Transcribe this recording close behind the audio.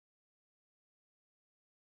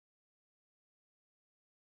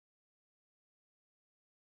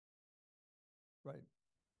right,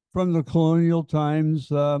 from the colonial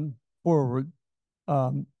times forward.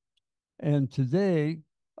 Um, and today,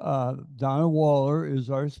 Donna Waller is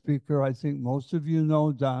our speaker. I think most of you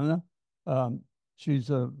know Donna. Um, she's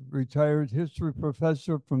a retired history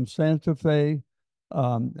professor from Santa Fe,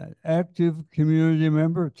 an active community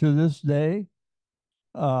member to this day.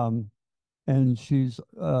 Um, and she's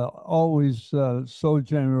always so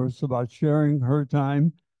generous about sharing her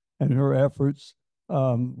time and her efforts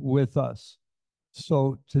with us.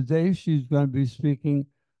 So today she's going to be speaking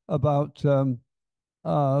about uh,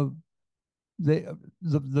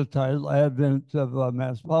 the title Advent of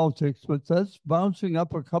Mass Politics, but that's bouncing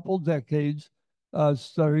up a couple decades,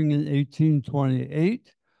 starting in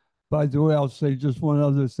 1828. By the way, I'll say just one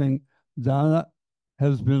other thing. Donna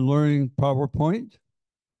has been learning PowerPoint,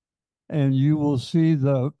 and you will see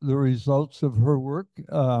the results of her work.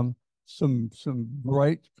 Some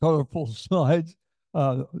bright, colorful slides.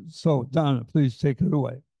 So Donna, please take it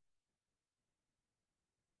away.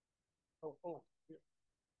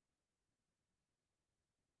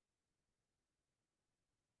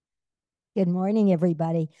 Good morning,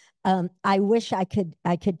 everybody. I wish I could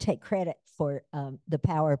take credit for the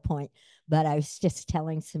PowerPoint, but I was just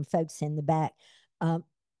telling some folks in the back. Um,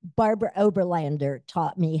 Barbara Oberlander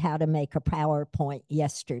taught me how to make a PowerPoint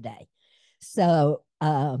yesterday. So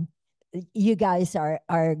you guys are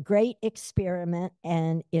a great experiment,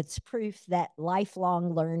 and it's proof that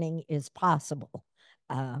lifelong learning is possible.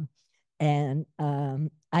 Um, and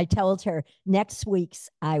I told her next week's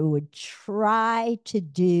I would try to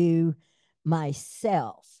do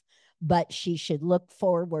myself, but she should look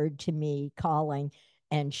forward to me calling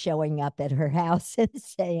and showing up at her house and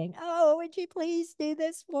saying, "Oh, would you please do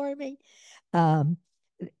this for me?" Um,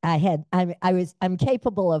 I'm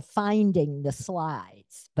capable of finding the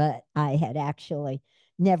slides, but I had actually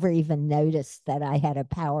never even noticed that I had a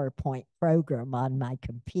PowerPoint program on my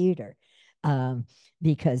computer, um,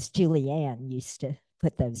 because Julianne used to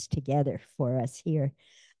put those together for us here.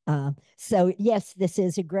 So yes, this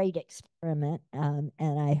is a great experiment, and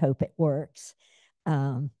I hope it works.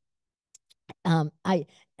 Um, I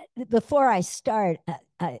Before I start,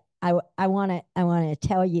 I want to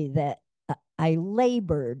tell you that I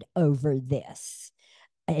labored over this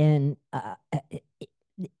in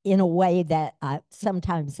in a way that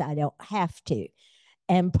sometimes I don't have to.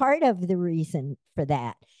 And part of the reason for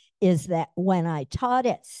that is that when I taught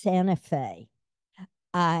at Santa Fe,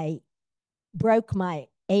 I broke my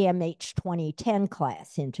AMH 2010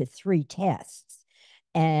 class into 3 tests.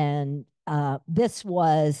 And this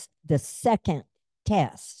was the second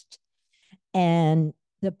test. And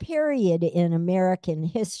the period in American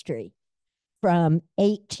history from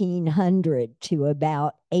 1800 to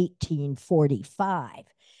about 1845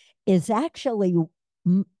 is actually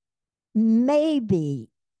maybe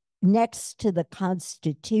next to the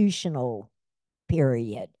constitutional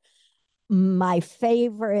period, my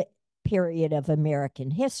favorite period of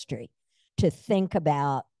American history to think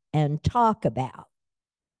about and talk about.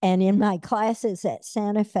 And in my classes at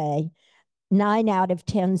Santa Fe, 9 out of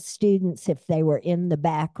 10 students, if they were in the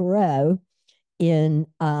back row in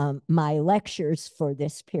my lectures for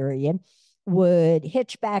this period, would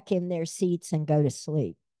hitch back in their seats and go to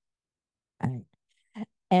sleep. Right.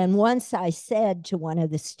 And once I said to one of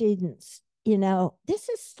the students, this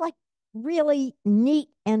is like really neat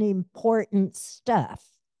and important stuff.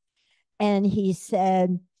 And he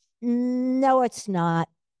said, "No, it's not.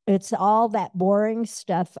 It's all that boring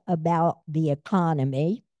stuff about the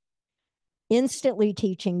economy," instantly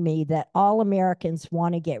teaching me that all Americans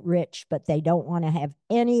want to get rich, but they don't want to have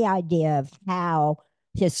any idea of how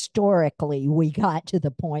historically we got to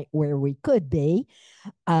the point where we could be.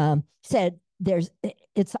 Said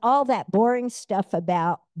it's all that boring stuff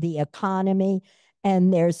about the economy,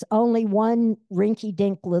 and there's only one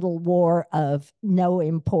rinky-dink little war of no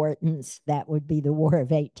importance. That would be the War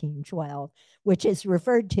of 1812, which is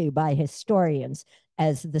referred to by historians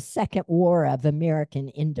as the Second War of American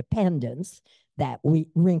Independence, that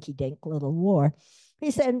rinky-dink little war.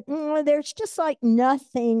 He said, there's just like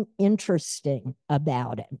nothing interesting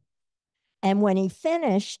about it. And when he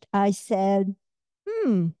finished, I said,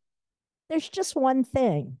 there's just one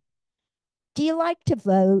thing. Do you like to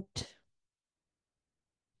vote?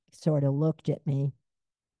 He sort of looked at me.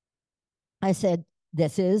 I said,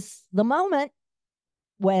 this is the moment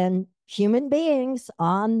when human beings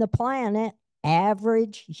on the planet,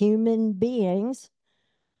 average human beings,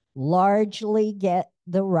 largely get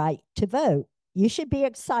the right to vote. You should be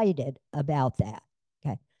excited about that.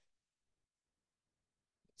 Okay.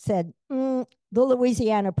 Said, the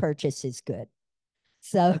Louisiana Purchase is good.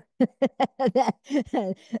 So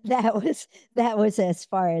that was as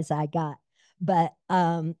far as I got. But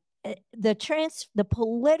the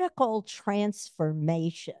political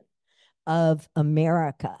transformation of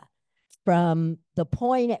America from the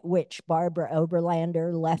point at which Barbara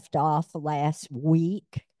Oberlander left off last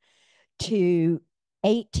week to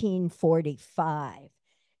 1845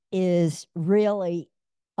 is really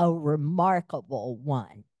a remarkable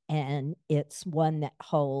one. And it's one that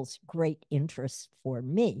holds great interest for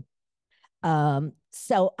me.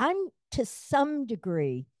 So I'm to some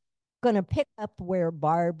degree going to pick up where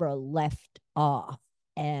Barbara left off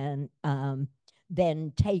and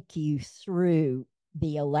then take you through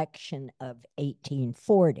the election of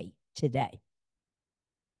 1840 today.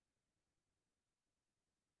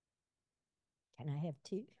 Can I have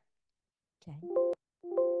two? Okay.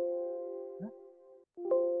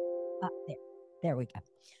 There we go.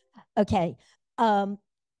 Okay.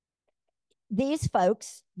 These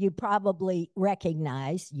folks you probably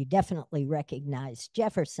recognize, you definitely recognize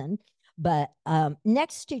Jefferson, but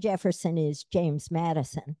next to Jefferson is James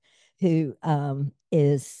Madison, who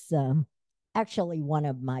is actually one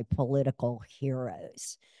of my political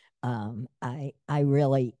heroes. I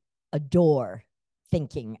really adore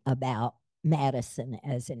thinking about Madison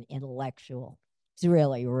as an intellectual. He's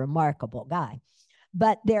really a remarkable guy.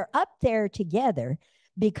 But they're up there together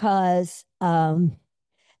because after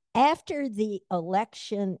the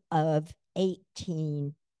election of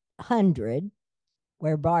 1800,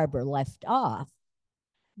 where Barbara left off,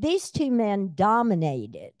 these two men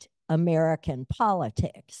dominated American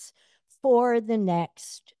politics for the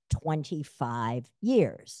next 25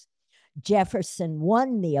 years. Jefferson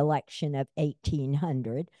won the election of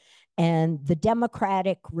 1800, and the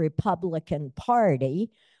Democratic Republican Party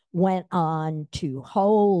went on to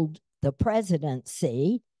hold the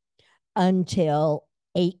presidency until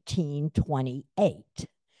 1828.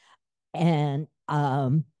 And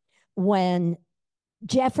when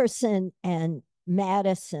Jefferson and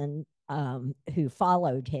Madison, who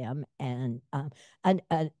followed him, and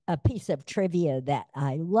a piece of trivia that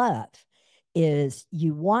I love is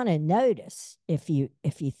you want to notice if you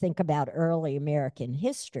think about early American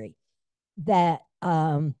history that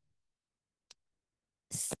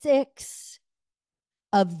 6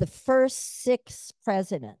 of the first 6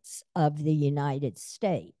 presidents of the United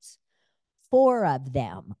States, 4 of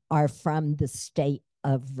them are from the state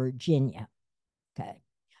of Virginia. Okay.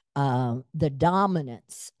 The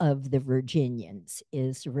dominance of the Virginians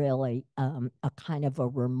is really a kind of a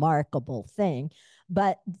remarkable thing,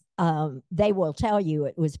 but they will tell you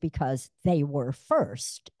it was because they were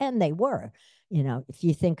first, and they were. You know, if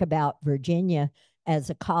you think about Virginia as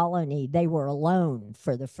a colony, they were alone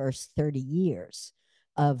for the first 30 years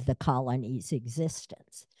of the colony's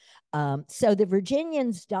existence. So the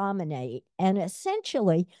Virginians dominate, and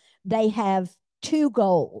essentially they have 2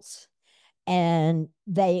 goals, and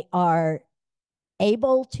they are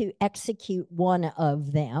able to execute one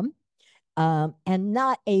of them and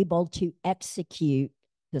not able to execute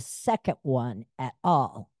the second one at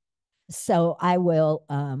all. So I will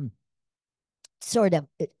sort of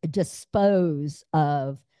dispose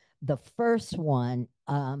of the first one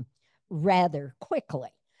rather quickly.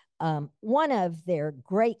 One of their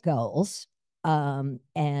great goals,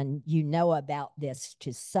 and you know about this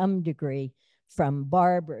to some degree from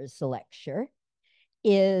Barbara's lecture,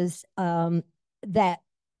 is that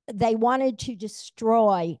they wanted to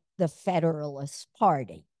destroy the Federalist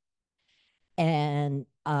Party. And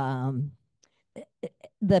the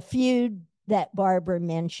feud that Barbara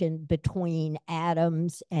mentioned between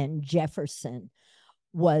Adams and Jefferson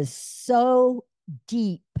was so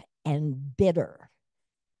deep and bitter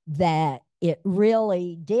that it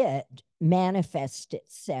really did manifest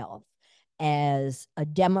itself as a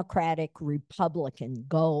Democratic Republican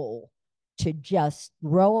goal to just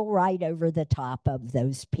roll right over the top of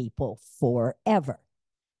those people forever.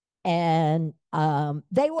 And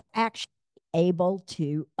they were actually able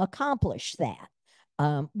to accomplish that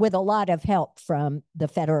with a lot of help from the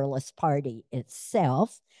Federalist Party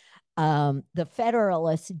itself. The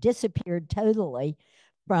Federalists disappeared totally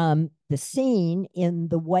from the scene in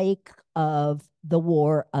the wake of the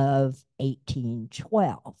War of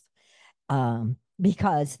 1812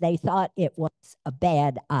 because they thought it was a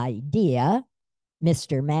bad idea,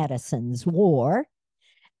 Mr. Madison's war.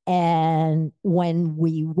 And when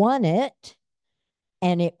we won it,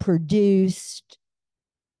 and it produced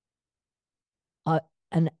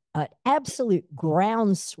an absolute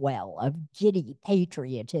groundswell of giddy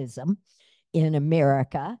patriotism in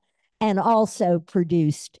America, and also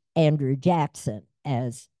produced Andrew Jackson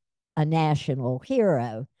as a national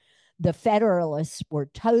hero, the Federalists were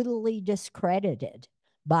totally discredited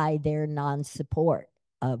by their non-support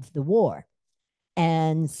of the war.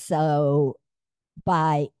 And so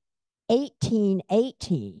by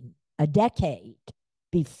 1818, a decade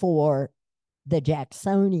before the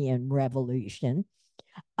Jacksonian Revolution,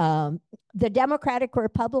 the Democratic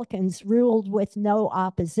Republicans ruled with no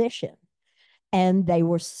opposition. And they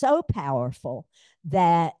were so powerful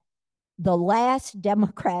that the last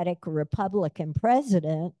Democratic Republican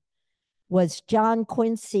president was John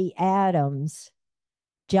Quincy Adams,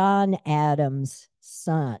 John Adams'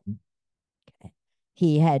 son. Okay.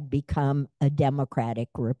 He had become a Democratic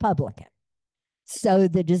Republican. So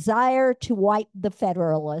the desire to wipe the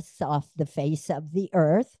Federalists off the face of the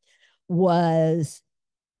earth was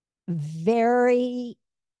very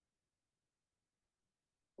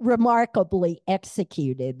remarkably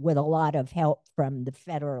executed with a lot of help from the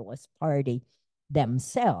Federalist Party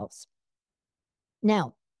themselves.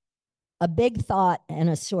 Now, a big thought and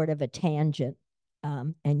a sort of a tangent,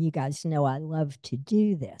 and you guys know I love to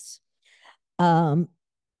do this. In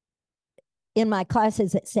my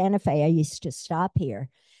classes at Santa Fe, I used to stop here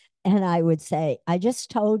and I would say, I just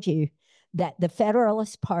told you that the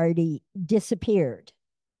Federalist Party disappeared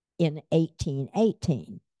in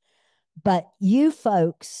 1818. But you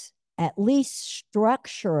folks, at least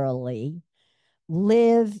structurally,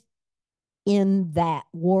 live in that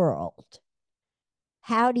world.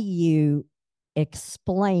 How do you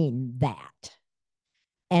explain that?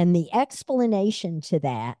 And the explanation to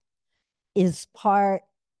that is part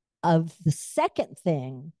of the second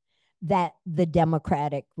thing that the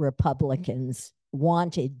Democratic Republicans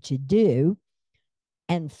wanted to do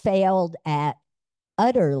and failed at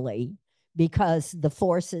utterly, because the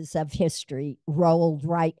forces of history rolled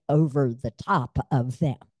right over the top of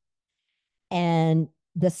them. And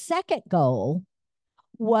the second goal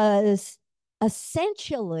was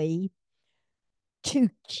essentially to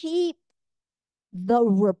keep the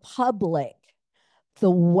republic the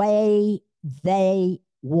way they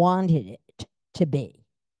wanted it to be,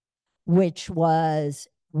 which was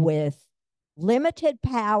with limited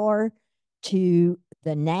power to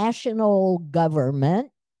the national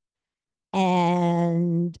government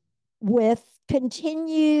and with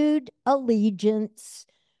continued allegiance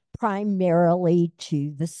primarily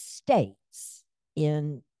to the states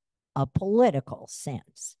in a political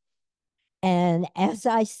sense. And as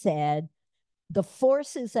I said, the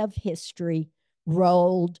forces of history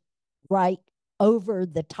rolled right over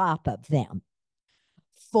the top of them.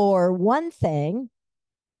 For one thing,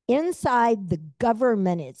 inside the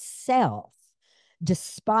government itself,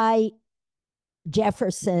 despite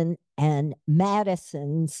Jefferson and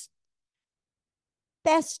Madison's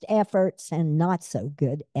best efforts and not so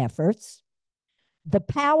good efforts, the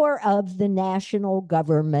power of the national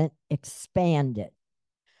government expanded.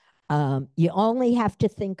 You only have to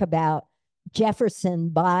think about Jefferson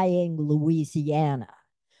buying Louisiana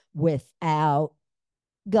without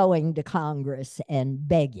going to Congress and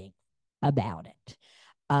begging about it.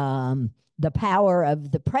 The power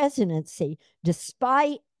of the presidency,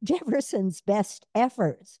 despite Jefferson's best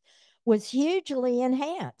efforts, was hugely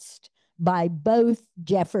enhanced by both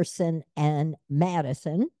Jefferson and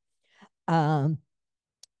Madison.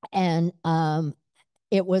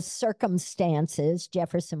 It was circumstances,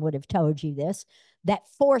 Jefferson would have told you this, that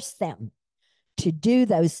forced them to do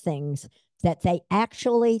those things that they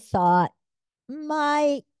actually thought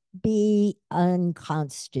might be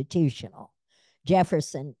unconstitutional.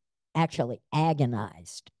 Jefferson actually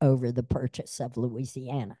agonized over the purchase of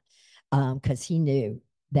Louisiana because he knew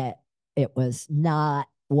that it was not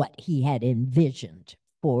what he had envisioned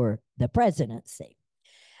for the presidency.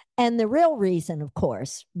 And the real reason, of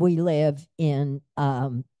course, we live in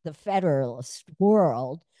the Federalist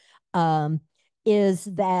world is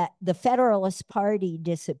that the Federalist Party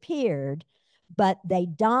disappeared, but they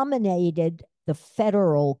dominated the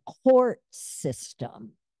federal court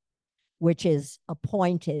system, which is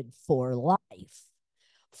appointed for life,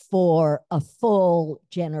 for a full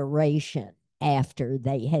generation after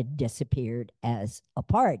they had disappeared as a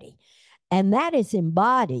party. And that is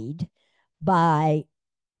embodied by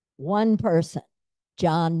one person,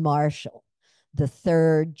 John Marshall, the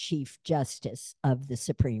third Chief Justice of the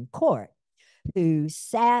Supreme Court, who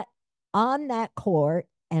sat on that court.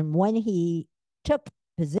 And when he took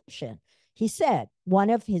position, he said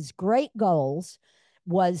one of his great goals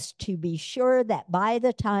was to be sure that by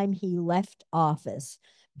the time he left office,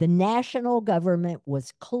 the national government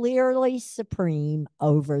was clearly supreme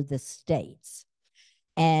over the states.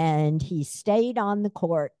 And he stayed on the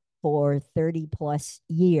court for 30 plus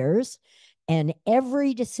years. And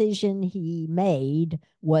every decision he made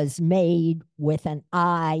was made with an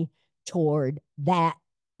eye toward that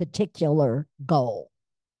particular goal.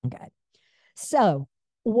 Okay. So,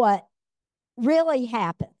 what really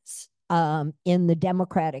happens in the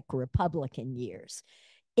Democratic Republican years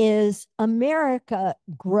is America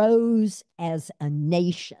grows as a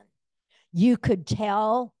nation. You could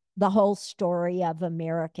tell the whole story of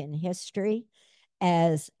American history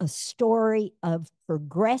as a story of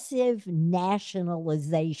progressive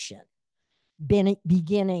nationalization,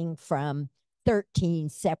 beginning from 13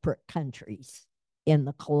 separate countries in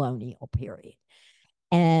the colonial period.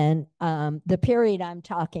 And the period I'm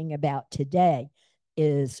talking about today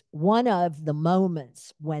is one of the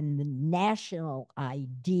moments when the national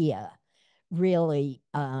idea really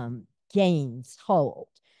gains hold.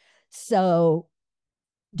 So,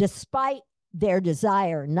 despite their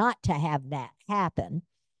desire not to have that happen,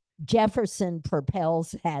 Jefferson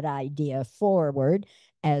propels that idea forward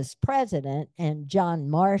as president, and John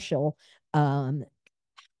Marshall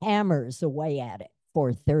hammers away at it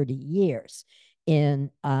for 30 years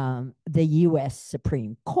in the U.S.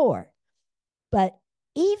 Supreme Court. But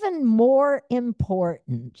even more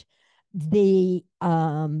important, the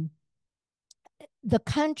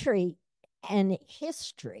country and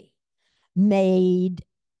history made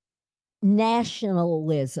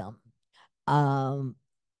nationalism happen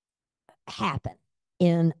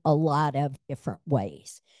in a lot of different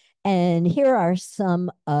ways. And here are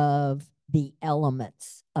some of the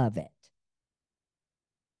elements of it.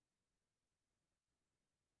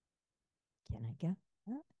 Can I go?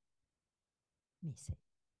 Let me see.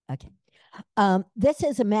 Okay. This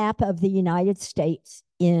is a map of the United States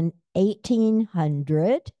in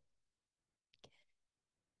 1800.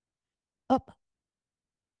 Up.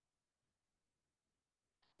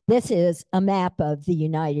 This is a map of the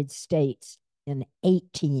United States in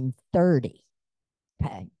 1830.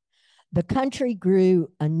 Okay. The country grew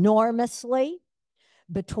enormously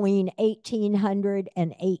between 1800 and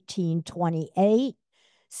 1828.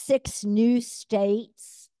 6 new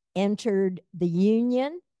states entered the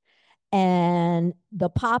Union, and the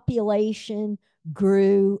population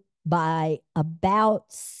grew by about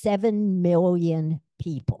 7 million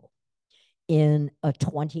people in a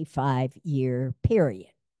 25-year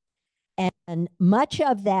period. And much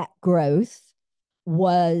of that growth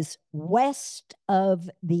was west of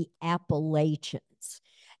the Appalachians.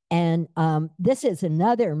 And this is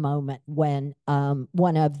another moment when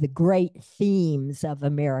one of the great themes of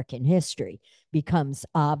American history becomes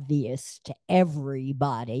obvious to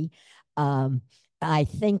everybody. I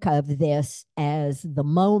think of this as the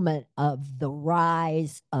moment of the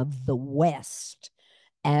rise of the West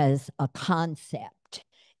as a concept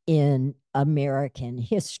in American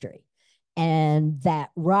history. And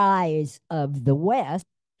that rise of the West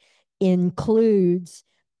includes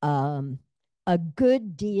a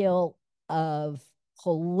good deal of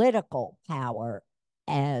political power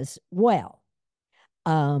as well.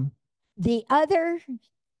 The other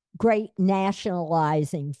great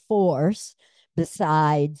nationalizing force,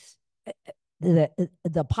 besides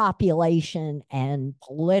the population and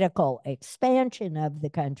political expansion of the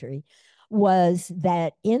country, was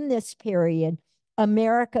that in this period,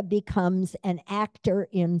 America becomes an actor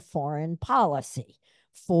in foreign policy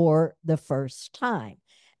for the first time.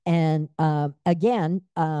 And again,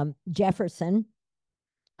 Jefferson,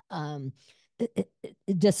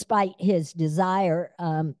 despite his desire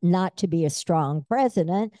not to be a strong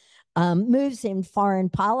president, moves in foreign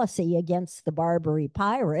policy against the Barbary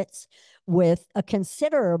pirates with a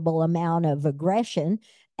considerable amount of aggression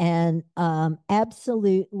and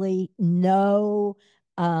absolutely no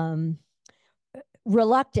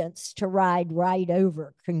reluctance to ride right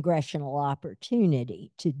over congressional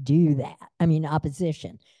opportunity to do that. I mean,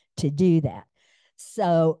 opposition to do that.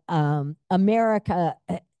 So America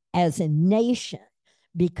as a nation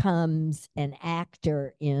becomes an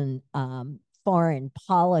actor in foreign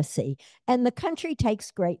policy, and the country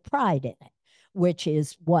takes great pride in it, which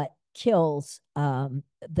is what kills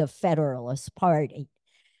the Federalist Party.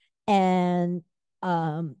 And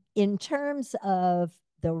in terms of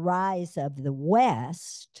the rise of the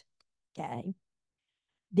West, okay,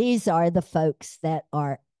 these are the folks that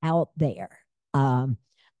are out there.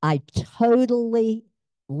 I totally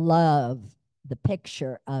love the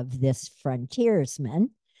picture of this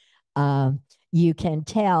frontiersman. You can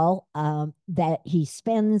tell that he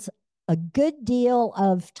spends a good deal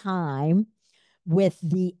of time with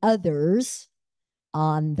the others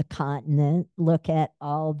on the continent. Look at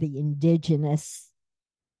all the indigenous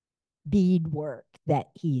beadwork that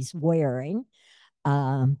he's wearing.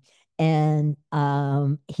 And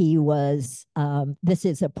he was, this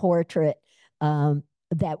is a portrait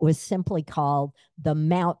that was simply called the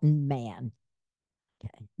Mountain Man.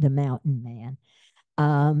 Okay, the Mountain Man.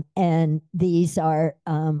 And these are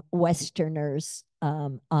Westerners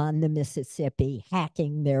on the Mississippi,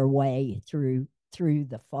 hacking their way through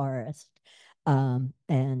the forest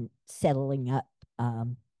and settling up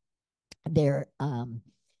their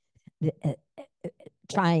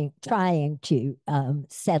trying to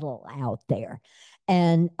settle out there.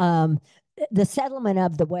 And the settlement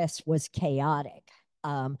of the West was chaotic.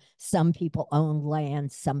 Some people owned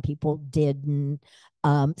land, some people didn't.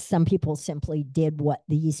 Some people simply did what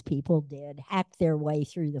these people did, hacked their way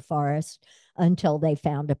through the forest until they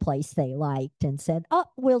found a place they liked and said, oh,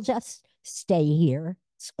 we'll just stay here,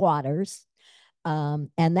 squatters. And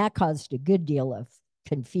that caused a good deal of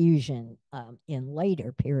confusion in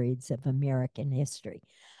later periods of American history.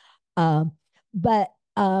 But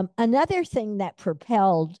another thing that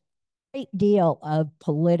propelled a great deal of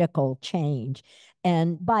political change,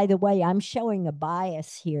 and by the way, I'm showing a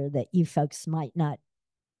bias here that you folks might not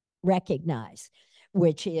recognize,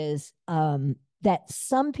 which is that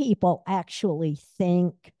some people actually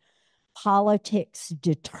think politics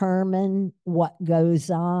determine what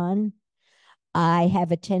goes on. I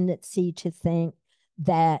have a tendency to think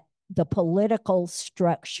that the political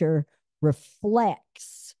structure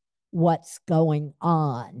reflects what's going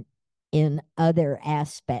on in other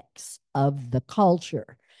aspects of the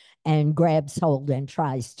culture and grabs hold and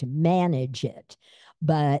tries to manage it.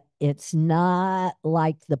 But it's not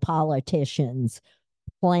like the politicians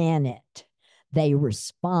plan it, they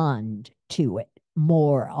respond to it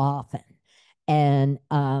more often. And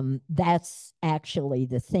that's actually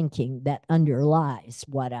the thinking that underlies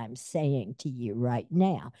what I'm saying to you right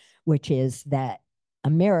now, which is that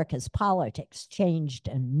America's politics changed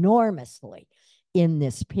enormously in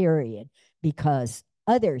this period because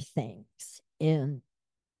other things in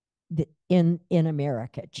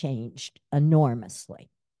America changed enormously.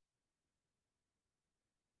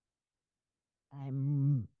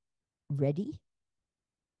 I'm ready.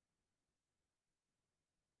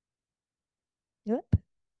 Oop.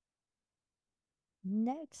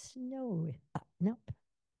 Next, no. Nope.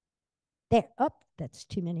 There. Up. Oh, that's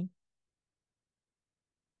too many.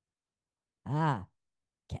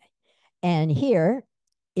 Okay. And here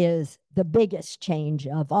is the biggest change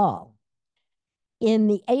of all. In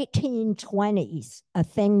the 1820s, a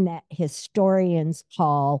thing that historians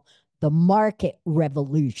call the market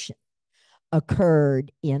revolution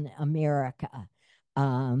occurred in America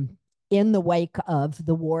in the wake of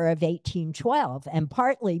the War of 1812, and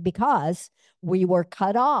partly because we were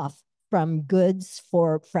cut off from goods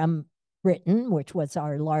from Britain, which was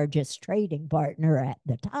our largest trading partner at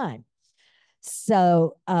the time.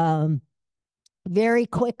 So very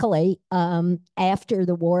quickly after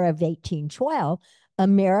the War of 1812,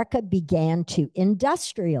 America began to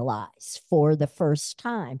industrialize for the first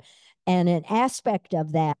time. And an aspect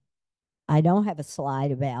of that I don't have a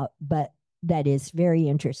slide about, but that is very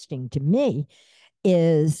interesting to me,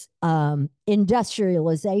 is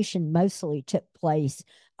industrialization mostly took place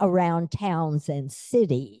around towns and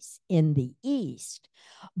cities in the East.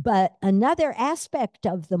 But another aspect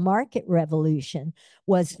of the market revolution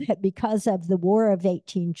was that because of the War of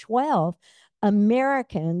 1812,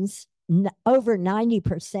 Americans, over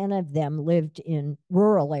 90% of them lived in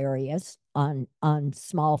rural areas on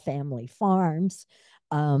small family farms.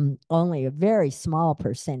 Only a very small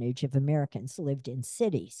percentage of Americans lived in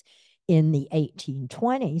cities in the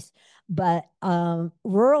 1820s, but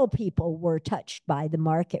rural people were touched by the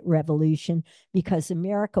market revolution because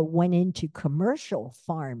America went into commercial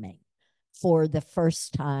farming for the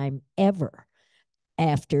first time ever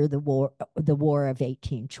after the War of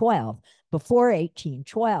 1812. Before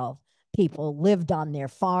 1812, people lived on their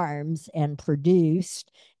farms and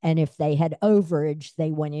produced, and if they had overage,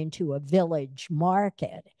 they went into a village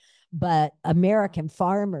market. But American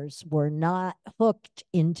farmers were not hooked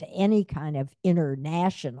into any kind of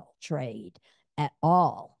international trade at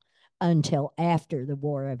all until after the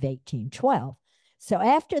War of 1812. So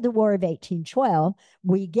after the War of 1812,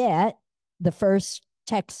 we get the first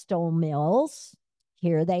textile mills.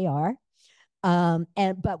 Here they are.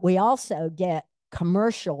 But we also get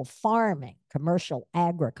commercial farming, commercial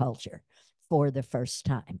agriculture for the first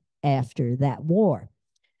time after that war.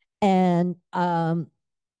 And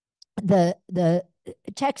the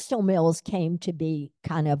textile mills came to be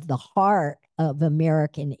kind of the heart of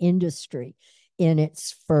American industry in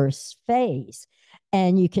its first phase.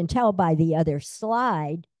 And you can tell by the other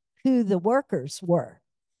slide who the workers were.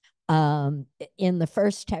 In the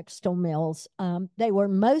first textile mills, they were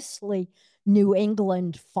mostly New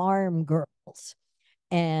England farm girls.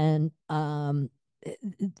 And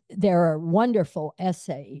there are wonderful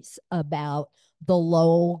essays about the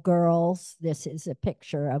Lowell girls. This is a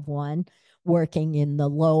picture of one working in the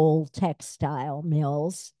Lowell textile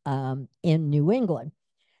mills in New England.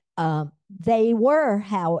 They were,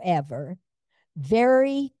 however,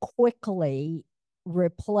 very quickly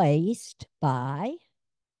replaced by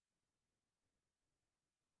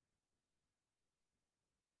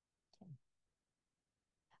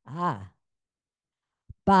ah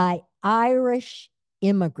by Irish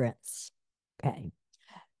immigrants. Okay.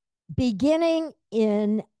 Beginning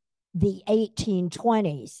in the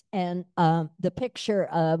 1820s, and the picture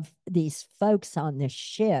of these folks on this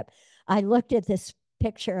ship, I looked at this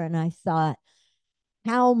picture and I thought,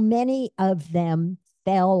 how many of them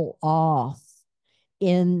fell off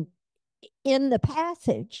in the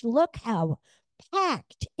passage? Look how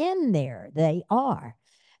packed in there they are.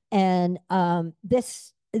 And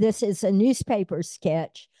this is a newspaper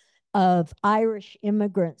sketch of Irish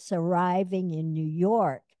immigrants arriving in New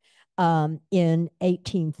York in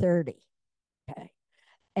 1830. Okay,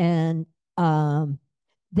 and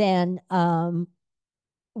then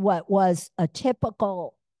what was a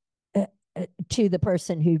typical to the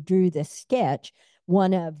person who drew this sketch,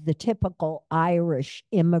 one of the typical Irish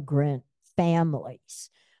immigrant families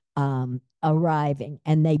arriving,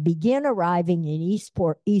 and they begin arriving in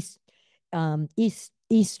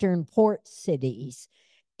eastern port cities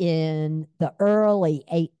in the early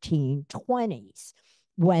 1820s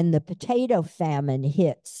when the potato famine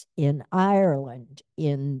hits in Ireland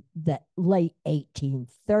in the late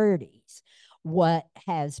 1830s. What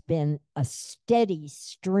has been a steady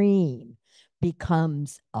stream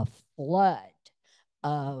becomes a flood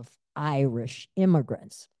of Irish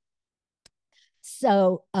immigrants.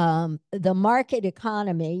 So the market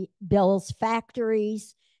economy builds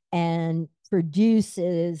factories and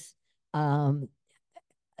produces the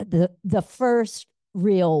first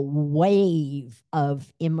real wave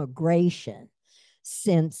of immigration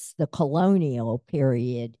since the colonial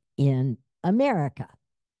period in America.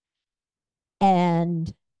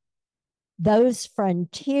 And those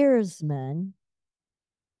frontiersmen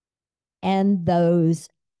and those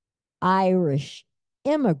Irish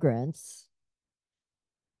immigrants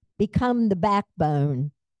become the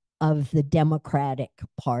backbone of the Democratic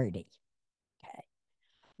Party, okay,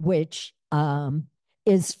 which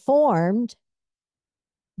is formed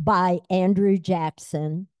by Andrew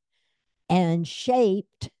Jackson and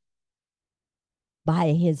shaped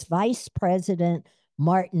by his vice president,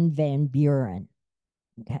 Martin Van Buren.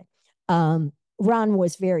 Okay. Ron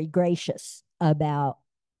was very gracious about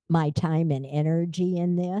my time and energy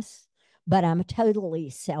in this, but I'm totally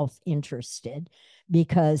self-interested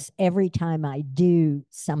because every time I do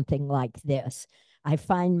something like this, I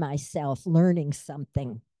find myself learning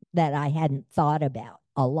something that I hadn't thought about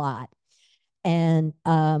a lot. And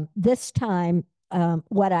this time,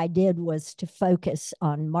 what I did was to focus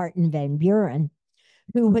on Martin Van Buren,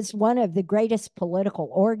 who was one of the greatest political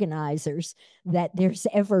organizers that there's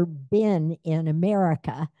ever been in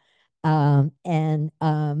America. And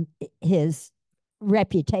his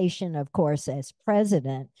reputation, of course, as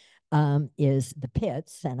president is the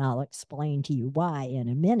pits, and I'll explain to you why in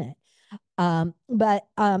a minute. But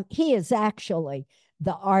he is actually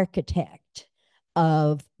the architect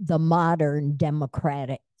of the modern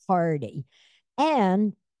Democratic Party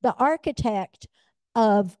and the architect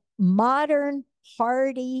of modern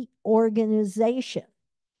party organization.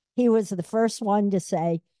 He was the first one to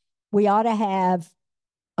say we ought to have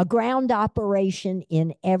a ground operation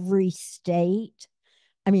in every state.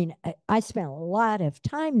 I mean, I spent a lot of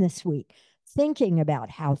time this week thinking about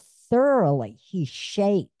how thoroughly he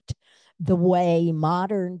shaped the way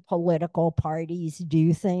modern political parties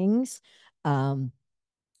do things.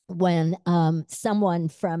 When someone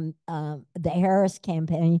from the Harris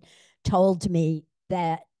campaign told me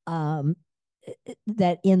that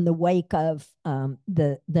that in the wake of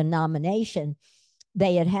the nomination,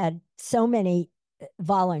 they had had so many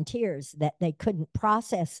volunteers that they couldn't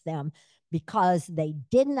process them because they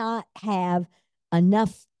did not have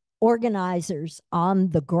enough organizers on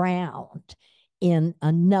the ground in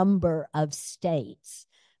a number of states.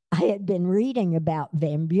 I had been reading about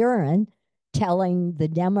Van Buren telling the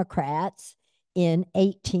Democrats in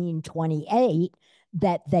 1828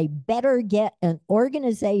 that they better get an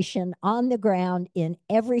organization on the ground in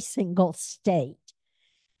every single state.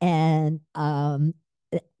 And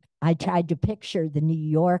I tried to picture the New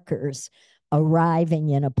Yorkers arriving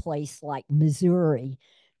in a place like Missouri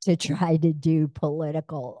to try to do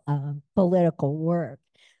political work.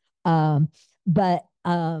 But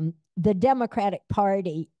the Democratic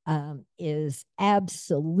Party is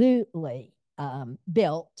absolutely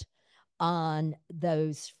built on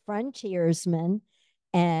those frontiersmen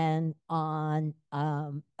and on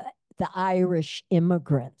the Irish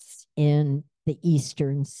immigrants in the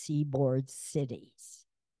eastern seaboard cities.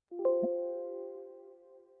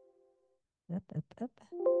 Up, up, up.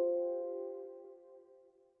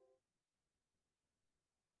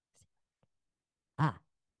 Ah,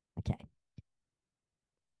 okay.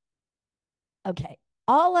 Okay.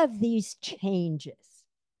 All of these changes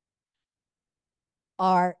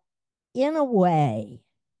are, in a way,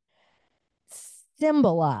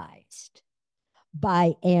 symbolized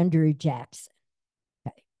by Andrew Jackson.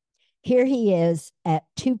 Okay. Here he is at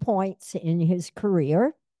 2 points in his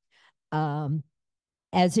career.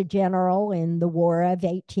 As a general in the War of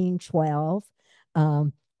 1812.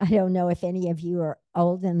 I don't know if any of you are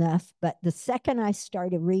old enough, but the second I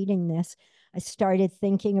started reading this, I started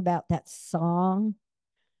thinking about that song.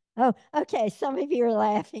 Oh, okay. Some of you are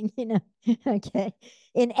laughing, Okay.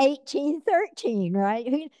 In 1813,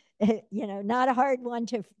 right? Not a hard one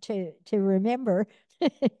to remember,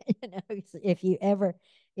 if you ever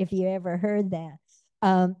heard that.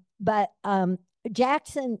 But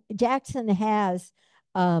Jackson has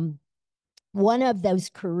one of those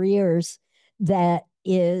careers that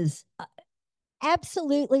is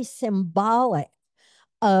absolutely symbolic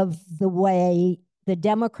of the way the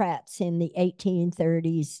Democrats in the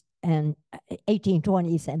 1830s and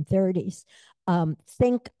 1820s and 30s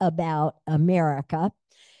think about America.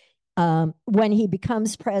 When he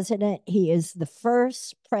becomes president, he is the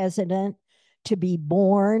first president to be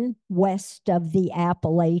born west of the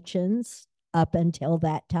Appalachians. Up until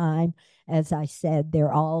that time, as I said,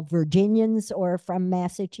 they're all Virginians or from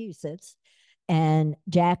Massachusetts. And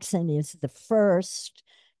Jackson is the first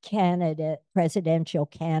presidential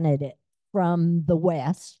candidate from the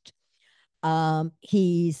West.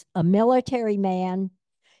 He's a military man.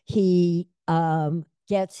 He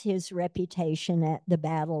gets his reputation at the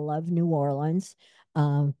Battle of New Orleans.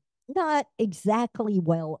 Not exactly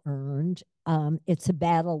well earned. It's a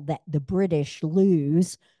battle that the British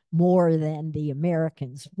lose more than the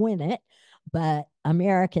Americans win it, but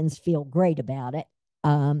Americans feel great about it.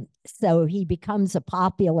 So he becomes a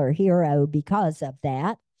popular hero because of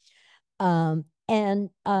that. And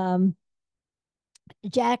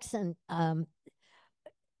Jackson, okay,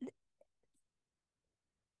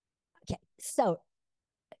 so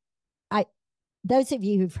those of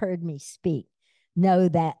you who've heard me speak know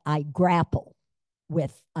that I grapple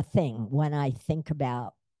with a thing when I think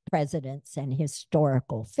about presidents and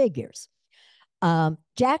historical figures.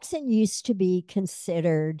 Jackson used to be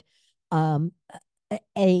considered a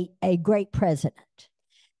great president.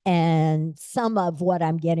 And some of what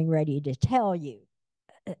I'm getting ready to tell you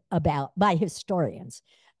about by historians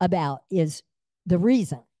about is the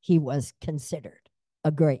reason he was considered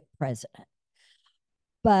a great president.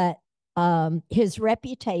 But his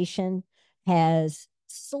reputation has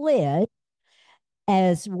slid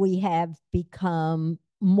as we have become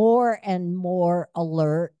more and more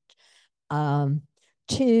alert to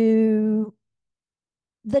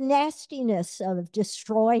the nastiness of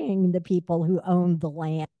destroying the people who owned the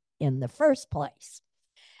land in the first place.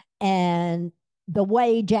 And the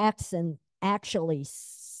way Jackson actually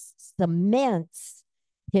cements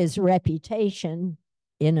his reputation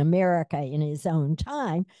in America in his own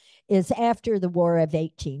time is after the War of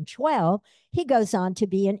 1812, he goes on to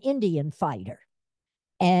be an Indian fighter.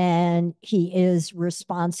 And he is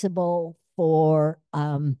responsible for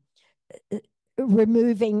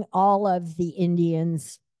removing all of the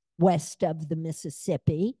Indians west of the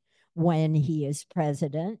Mississippi when he is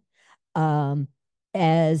president.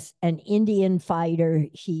 As an Indian fighter,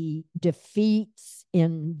 he defeats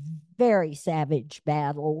in very savage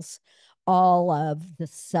battles all of the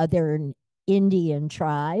southern Indian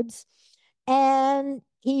tribes. And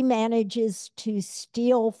he manages to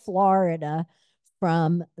steal Florida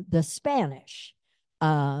from the Spanish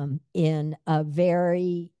in a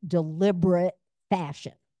very deliberate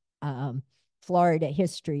fashion. Florida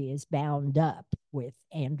history is bound up with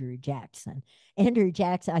Andrew Jackson. Andrew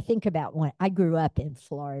Jackson, I think about when I grew up in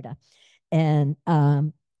Florida, and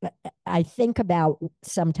I think about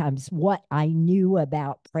sometimes what I knew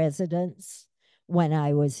about presidents when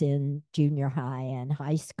I was in junior high and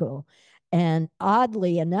high school. And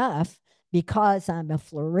oddly enough, because I'm a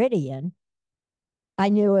Floridian, I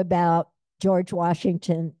knew about George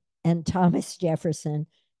Washington and Thomas Jefferson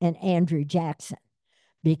and Andrew Jackson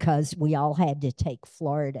because we all had to take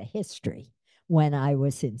Florida history when I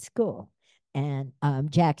was in school. And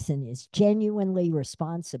Jackson is genuinely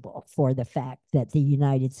responsible for the fact that the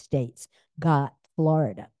United States got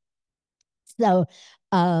Florida. So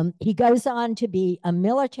he goes on to be a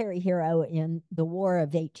military hero in the War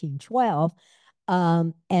of 1812.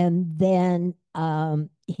 And then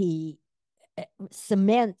he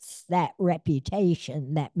cements that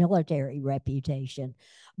reputation, that military reputation,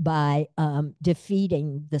 by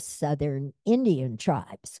defeating the Southern Indian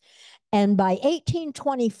tribes. And by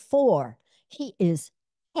 1824, he is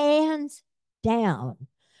hands down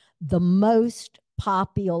the most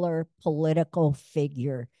popular political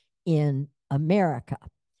figure in America.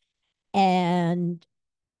 And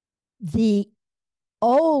the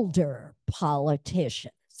older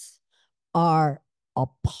politicians are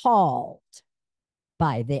appalled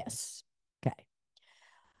by this. Okay.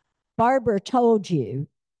 Barbara told you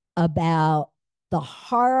about the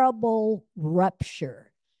horrible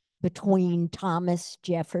rupture between Thomas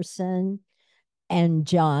Jefferson and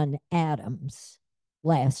John Adams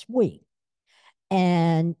last week.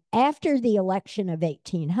 And after the election of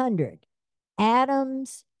 1800,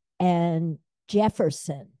 Adams and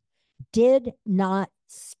Jefferson did not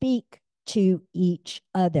speak to each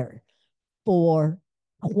other for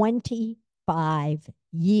 25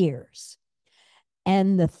 years.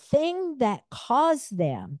 And the thing that caused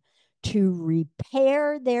them to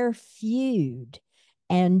repair their feud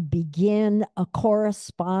and begin a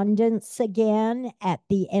correspondence again at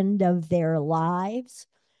the end of their lives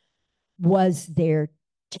was their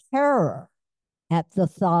terror at the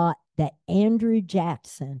thought that Andrew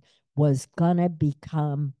Jackson was going to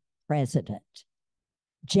become president.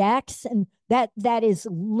 Jackson, that is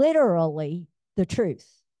literally the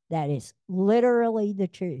truth. That is literally the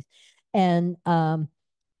truth. And I'm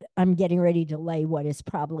getting ready to lay what is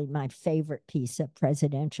probably my favorite piece of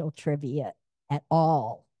presidential trivia at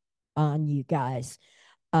all on you guys.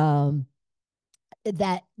 That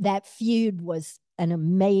feud was an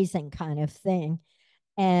amazing kind of thing.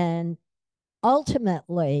 And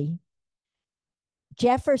ultimately,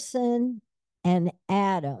 Jefferson and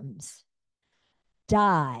Adams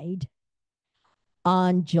died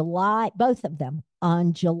on both of them,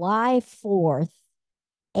 on July 4th,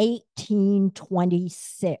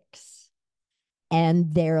 1826.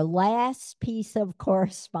 And their last piece of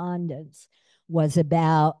correspondence was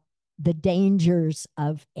about the dangers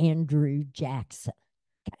of Andrew Jackson.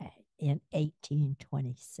 Okay, in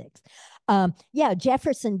 1826. Yeah,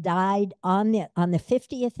 Jefferson died on the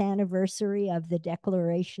 50th anniversary of the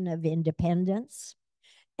Declaration of Independence.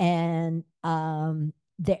 And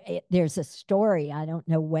there's a story, I don't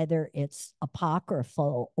know whether it's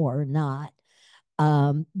apocryphal or not,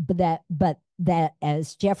 but that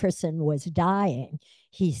as Jefferson was dying,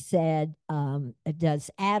 he said, does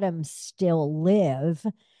Adams still live?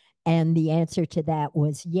 And the answer to that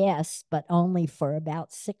was yes, but only for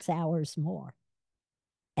about 6 hours more.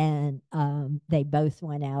 And they both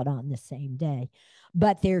went out on the same day.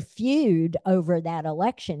 But their feud over that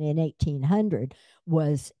election in 1800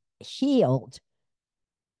 was healed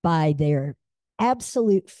by their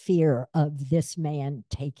absolute fear of this man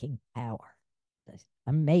taking power. This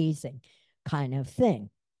amazing kind of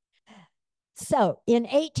thing. So in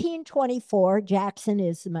 1824, Jackson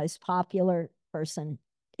is the most popular person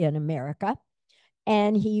in America,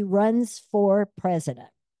 and he runs for president.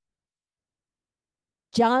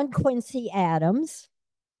 John Quincy Adams,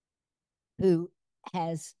 who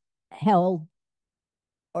has held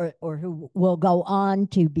or who will go on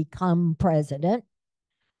to become president,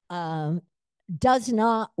 does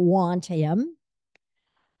not want him.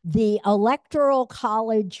 The Electoral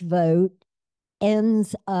College vote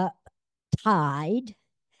ends up tied.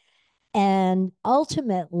 And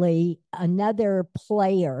ultimately, another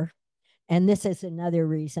player, and this is another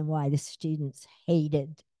reason why the students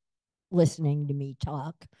hated listening to me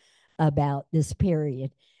talk about this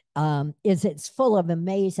period, is it's full of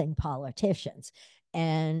amazing politicians.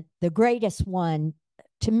 And the greatest one,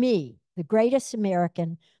 to me, the greatest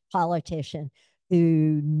American politician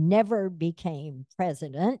who never became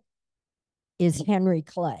president is Henry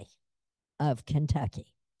Clay of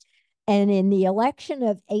Kentucky. And in the election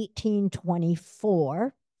of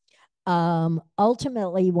 1824,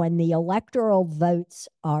 ultimately, when the electoral votes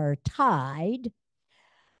are tied,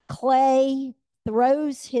 Clay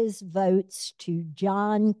throws his votes to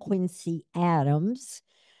John Quincy Adams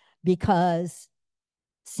because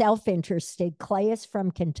self-interested. Clay is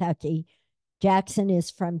from Kentucky. Jackson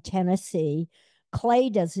is from Tennessee. Clay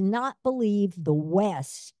does not believe the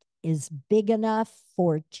West is big enough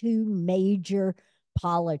for two major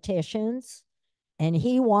politicians, and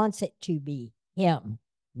he wants it to be him,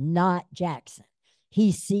 not Jackson.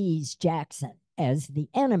 He sees Jackson as the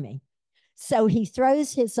enemy. So he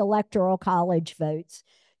throws his electoral college votes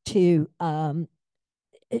to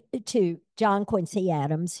John Quincy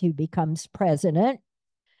Adams, who becomes president.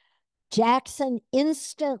 Jackson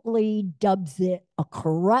instantly dubs it a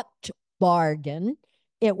corrupt bargain.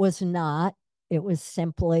 It was not. It was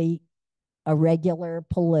simply a regular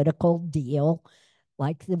political deal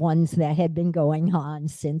like the ones that had been going on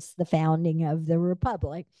since the founding of the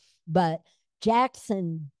republic. But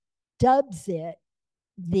Jackson dubs it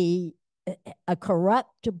the a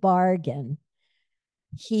corrupt bargain.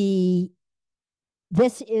 He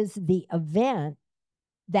This is the event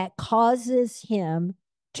that causes him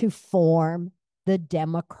to form the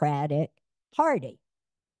Democratic Party.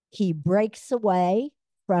 He breaks away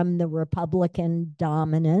from the Republican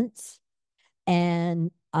dominance,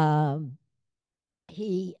 and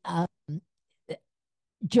he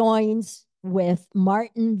joins with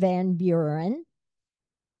Martin Van Buren.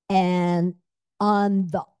 And on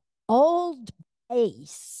the old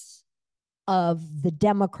base of the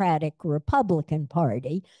Democratic Republican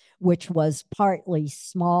Party, which was partly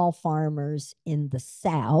small farmers in the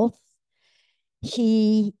South,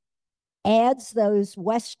 he adds those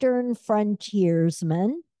Western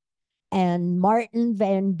frontiersmen, and Martin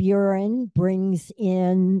Van Buren brings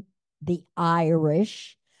in the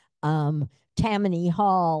Irish. Tammany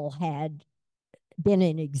Hall had been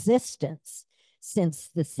in existence since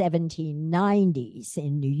the 1790s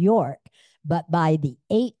in New York, but by the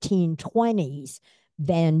 1820s,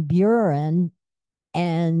 Van Buren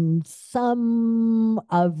and some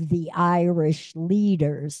of the Irish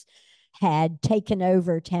leaders had taken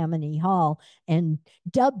over Tammany Hall and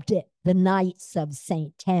dubbed it the Knights of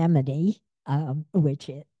St. Tammany, which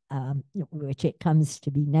it comes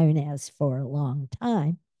to be known as for a long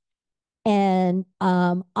time. And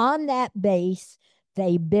on that base,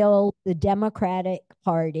 they build the Democratic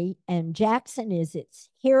Party, and Jackson is its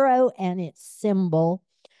hero and its symbol,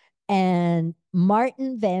 and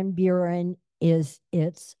Martin Van Buren is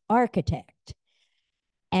its architect.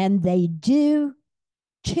 And they do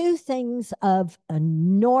two things of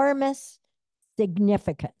enormous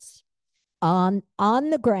significance on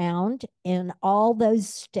the ground in all those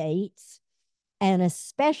states, and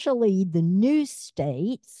especially the new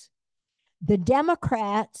states. The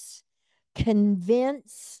Democrats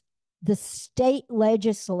convince the state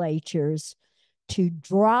legislatures to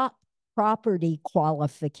drop property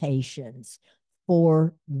qualifications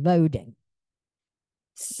for voting,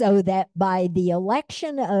 so that by the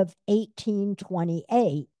election of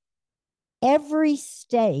 1828, every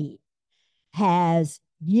state has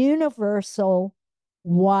universal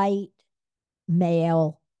white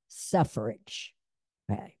male suffrage.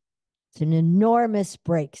 Right? It's an enormous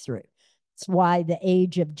breakthrough. It's why the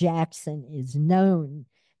age of Jackson is known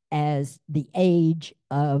as the age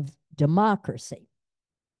of democracy.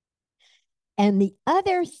 And the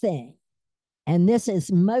other thing, and this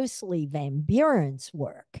is mostly Van Buren's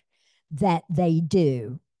work, that they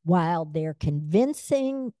do while they're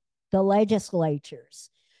convincing the legislatures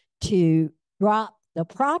to drop the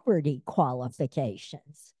property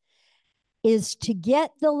qualifications, is to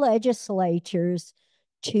get the legislatures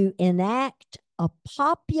to enact a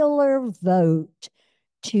popular vote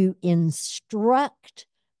to instruct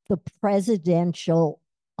the presidential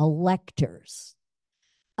electors.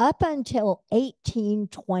 Up until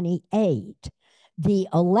 1828, the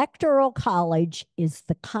Electoral College is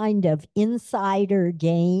the kind of insider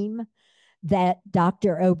game that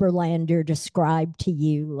Dr. Oberlander described to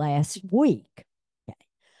you last week. Okay.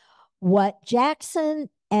 What Jackson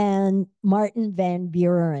and Martin Van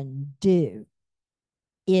Buren do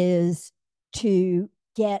is to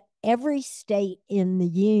get every state in the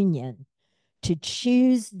Union to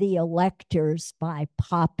choose the electors by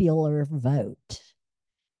popular vote.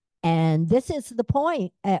 And this is the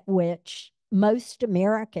point at which most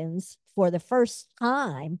Americans, for the first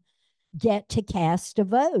time, get to cast a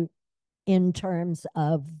vote in terms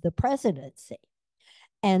of the presidency.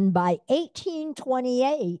 And by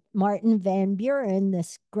 1828, Martin Van Buren,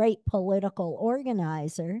 this great political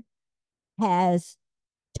organizer, has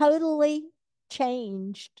totally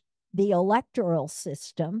changed the electoral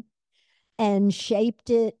system and shaped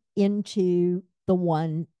it into the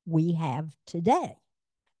one we have today.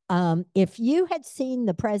 If you had seen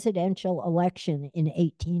the presidential election in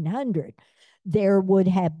 1800, there would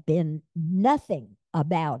have been nothing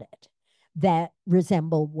about it that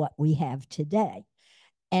resembled what we have today.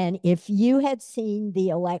 And if you had seen the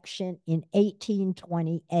election in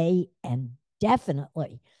 1828, and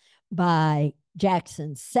definitely by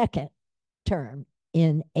Jackson's second term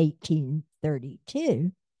in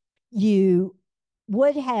 1832, you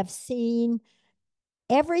would have seen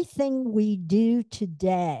everything we do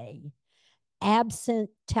today absent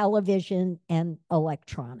television and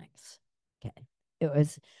electronics. Okay. It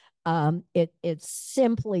was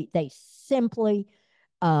they simply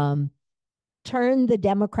turned the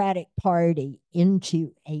Democratic Party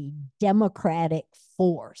into a democratic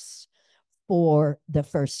force for the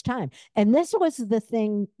first time. And this was the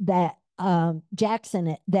thing that that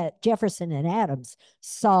Jefferson and Adams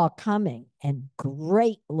saw coming and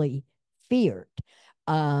greatly feared.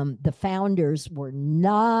 The founders were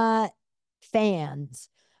not fans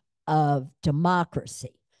of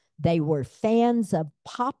democracy. They were fans of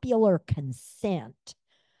popular consent,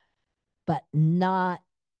 but not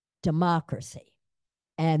democracy.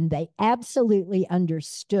 And they absolutely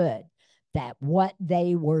understood that what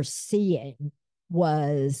they were seeing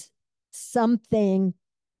was something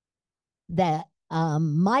that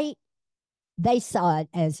they saw it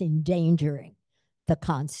as endangering the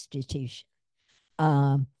Constitution.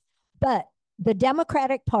 Um, but the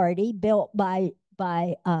Democratic Party, built by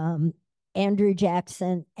Andrew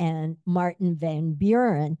Jackson and Martin Van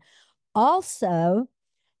Buren, also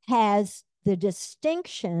has the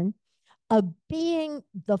distinction of being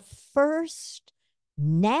the first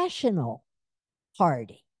national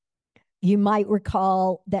party. You might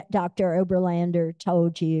recall that Dr. Oberlander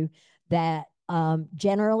told you that,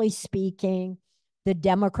 generally speaking, the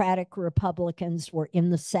Democratic Republicans were in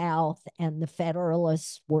the South and the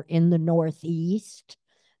Federalists were in the Northeast,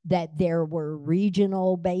 that there were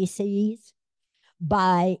regional bases.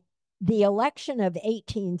 By the election of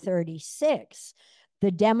 1836,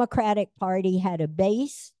 the Democratic Party had a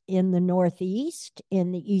base in the Northeast,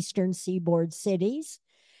 in the Eastern Seaboard cities.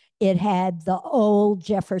 It had the old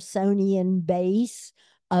Jeffersonian base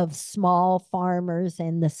of small farmers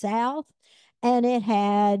in the South, and it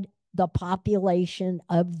had the population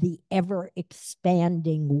of the ever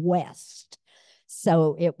expanding West.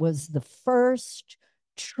 So it was the first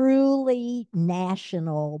truly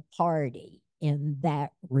national party in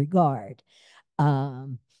that regard.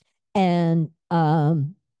 And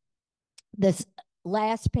this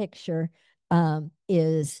last picture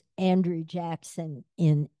is Andrew Jackson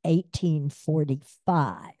in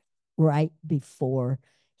 1845, right before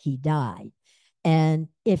he died. And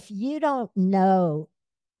if you don't know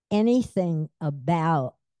anything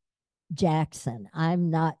about Jackson, I'm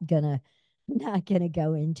not gonna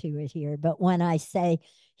go into it here. But when I say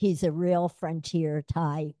he's a real frontier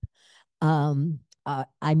type,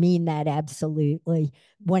 I mean that absolutely.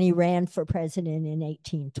 When he ran for president in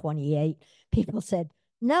 1828, people said,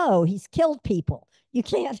 "No, he's killed people. You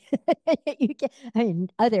can't." You can't. I mean,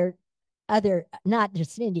 other not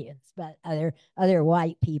just Indians, but other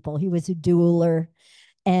white people. He was a dueler,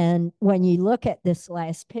 and when you look at this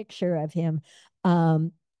last picture of him,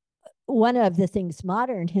 one of the things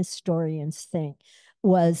modern historians think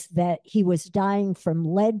was that he was dying from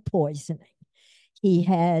lead poisoning. He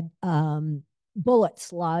had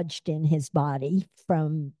bullets lodged in his body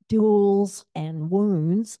from duels and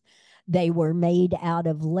wounds. They were made out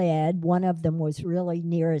of lead. One of them was really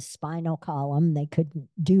near his spinal column. They couldn't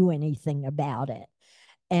do anything about it.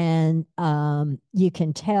 And you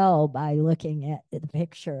can tell by looking at the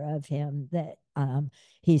picture of him that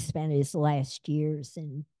he spent his last years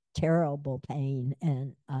in terrible pain.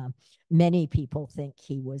 And many people think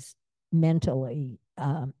he was mentally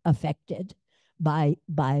affected by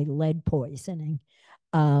lead poisoning.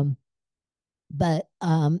 But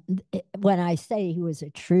when I say he was a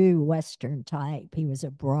true Western type, he was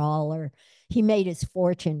a brawler. He made his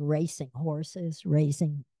fortune racing horses,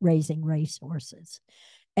 raising race horses,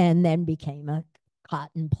 and then became a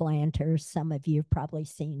cotton planter. Some of you have probably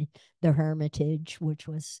seen the Hermitage, which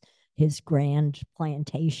was his grand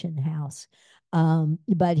plantation house.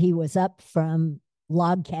 But he was up from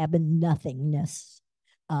log cabin nothingness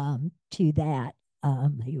to that.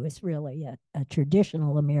 He was really a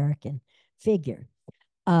traditional American figure.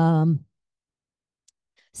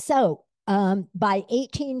 So by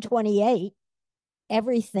 1828,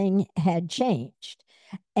 everything had changed.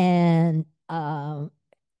 And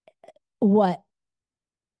what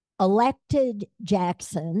elected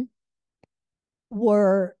Jackson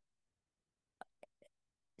were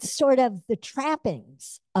sort of the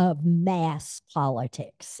trappings of mass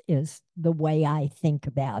politics, is the way I think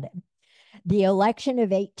about it. The election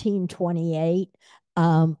of 1828,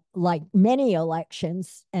 like many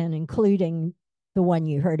elections, and including the one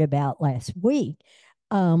you heard about last week,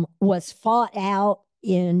 was fought out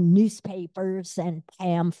in newspapers and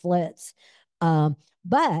pamphlets.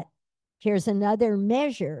 But here's another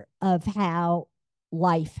measure of how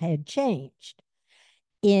life had changed.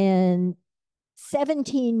 In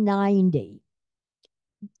 1790,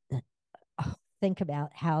 think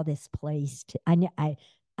about how this placed.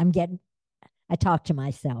 I'm getting, I talk to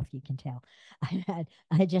myself, you can tell.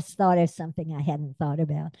 I just thought of something I hadn't thought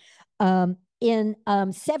about. In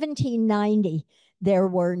 1790, there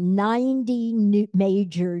were 90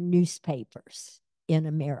 major newspapers in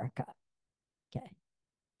America. Okay.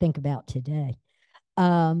 think about today.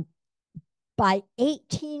 Um, by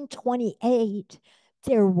 1828,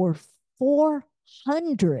 there were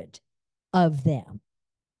 400 of them.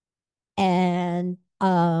 And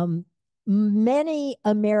many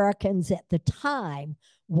Americans at the time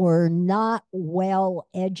were not well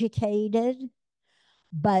educated,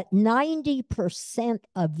 but 90%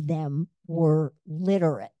 of them were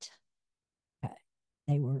literate. Okay.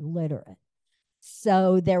 They were literate.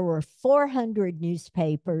 So there were 400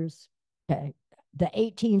 newspapers. Okay. The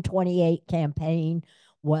 1828 campaign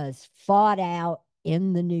was fought out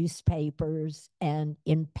in the newspapers and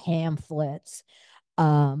in pamphlets.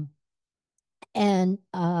 Um, and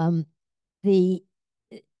the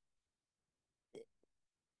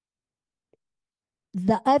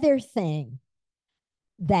the other thing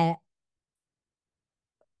that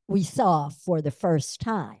we saw for the first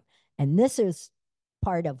time, and this is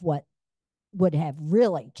part of what would have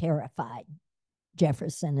really terrified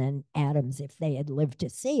Jefferson and Adams if they had lived to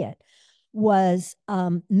see it, was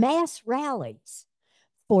mass rallies.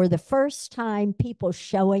 For the first time, people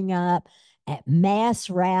showing up at mass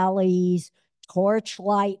rallies,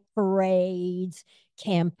 torchlight parades,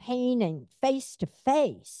 campaigning face to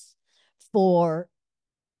face for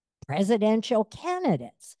presidential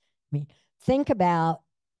candidates. I mean, think about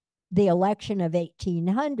the election of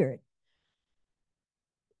 1800.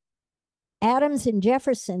 Adams and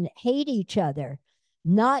Jefferson hate each other,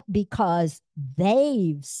 not because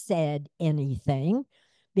they've said anything,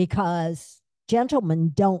 because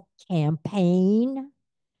gentlemen don't campaign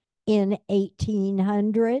in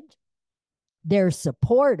 1800. Their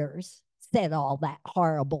supporters said all that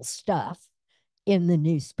horrible stuff in the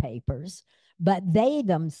newspapers, but they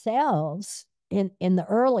themselves, in the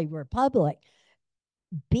early republic,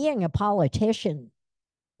 being a politician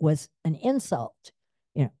was an insult.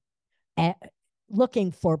 You know,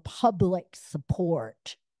 looking for public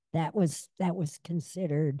support, that was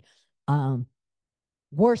considered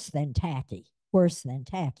worse than tacky. Worse than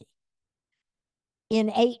tacky. In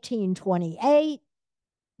 1828,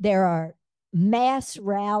 there are mass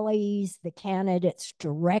rallies. The candidates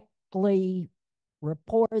directly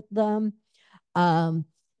report them. Um,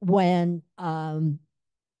 when um,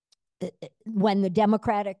 when the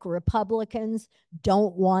Democratic Republicans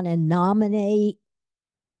don't want to nominate,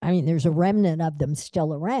 I mean, there's a remnant of them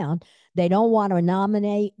still around. They don't want to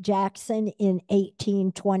nominate Jackson in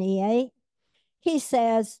 1828. He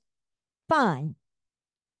says, fine,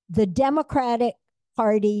 the Democratic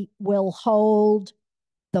Party will hold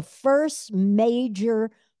the first major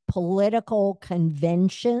political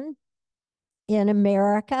convention in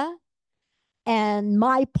America, and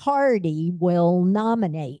my party will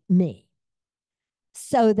nominate me.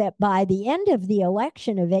 So that by the end of the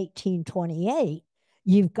election of 1828,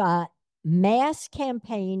 you've got mass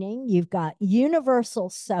campaigning, you've got universal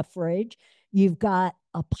suffrage, you've got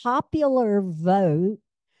a popular vote,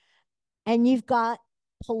 and you've got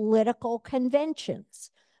political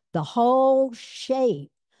conventions. The whole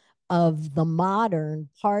shape of the modern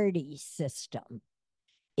party system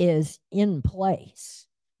is in place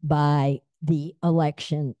by the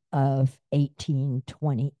election of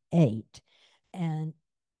 1828. And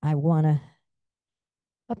I want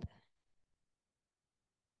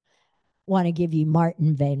to give you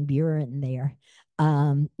Martin Van Buren there.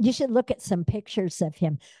 You should look at some pictures of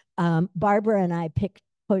him. Barbara and I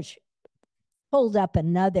pulled up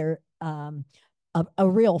another a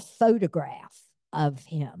real photograph of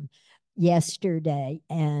him yesterday,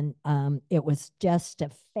 and it was just a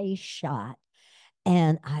face shot.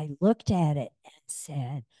 And I looked at it and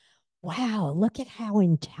said, wow, look at how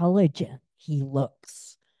intelligent he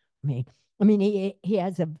looks. I mean, he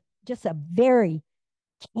has just a very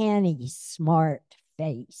canny, smart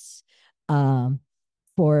face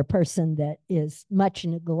for a person that is much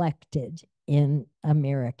neglected in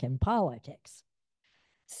American politics.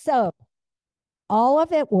 So all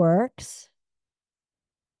of it works.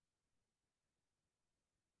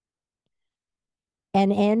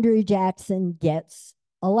 And Andrew Jackson gets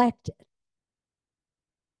elected.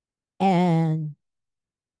 And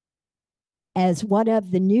as one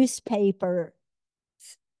of the newspapers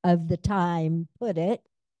of the time put it,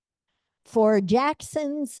 for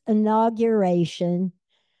Jackson's inauguration,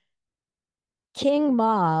 King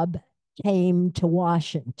Mob came to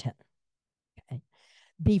Washington. Okay.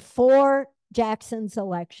 Before Jackson's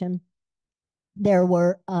election, there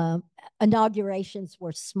were inaugurations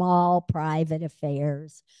were small private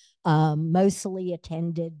affairs, mostly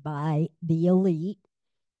attended by the elite.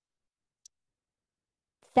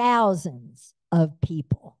 Thousands of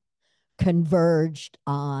people converged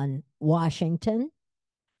on Washington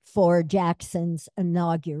for Jackson's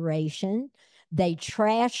inauguration. They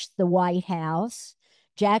trashed the White House.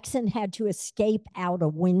 Jackson had to escape out a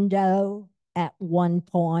window at one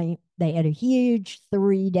point. They had a huge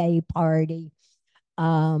 3-day party.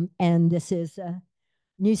 And this is a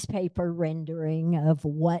newspaper rendering of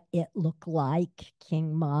what it looked like,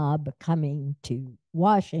 King Mob coming to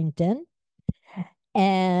Washington.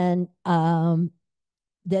 And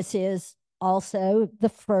this is also the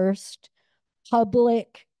first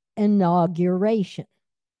public inauguration.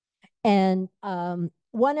 And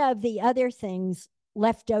one of the other things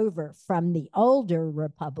left over from the older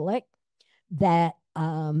republic that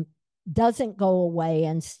doesn't go away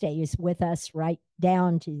and stays with us right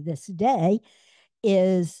down to this day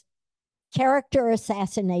is character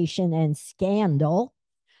assassination and scandal.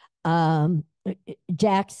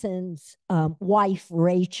 Jackson's wife,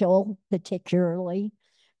 Rachel, particularly,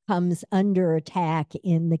 comes under attack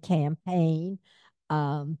in the campaign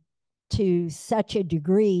to such a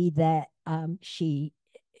degree that she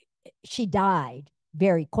died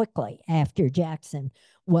very quickly after Jackson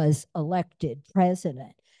was elected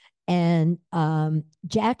president. And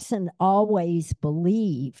Jackson always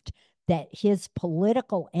believed that his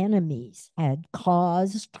political enemies had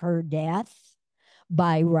caused her death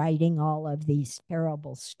by writing all of these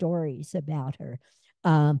terrible stories about her,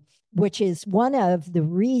 which is one of the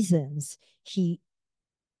reasons he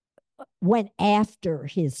went after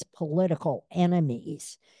his political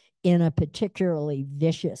enemies in a particularly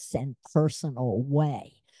vicious and personal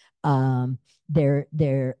way.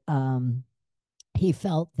 He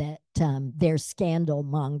felt that their scandal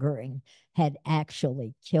mongering had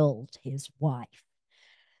actually killed his wife.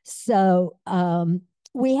 So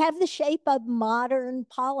we have the shape of modern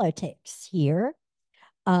politics here.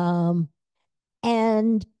 And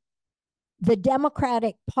the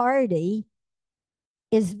Democratic Party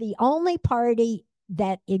is the only party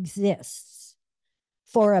that exists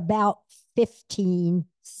for about 15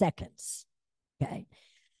 seconds. Okay.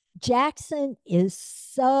 Jackson is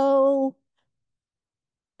so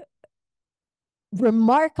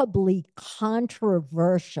remarkably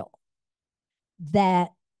controversial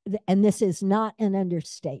that, and this is not an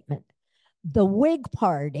understatement, the Whig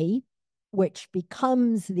Party, which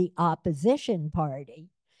becomes the opposition party,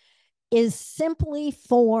 is simply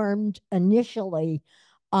formed initially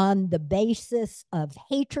on the basis of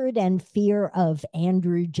hatred and fear of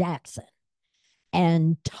Andrew Jackson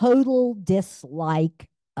and total dislike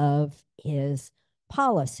of his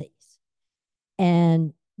policies.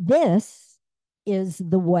 And this is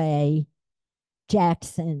the way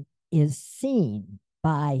Jackson is seen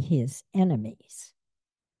by his enemies.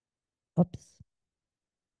 Oops.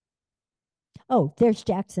 Oh, there's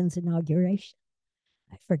Jackson's inauguration.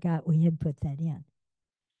 I forgot we had put that in.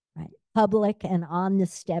 Right. Public and on the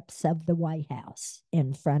steps of the White House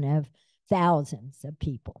in front of thousands of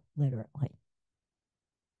people, literally.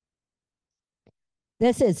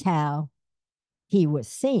 This is how he was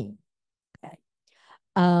seen. Okay.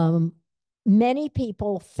 Many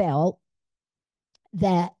people felt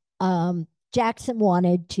that Jackson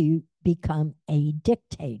wanted to become a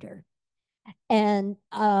dictator. And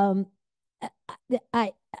I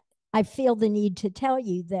feel the need to tell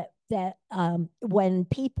you that when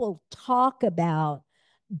people talk about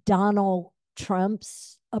Donald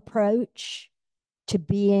Trump's approach to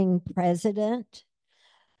being president,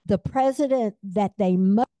 the president that they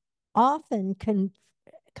most often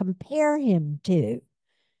compare him to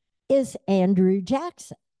is Andrew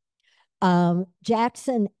Jackson.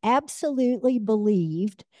 Jackson absolutely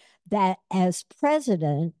believed that as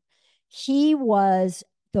president, he was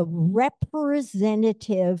the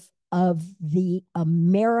representative of the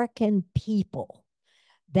American people,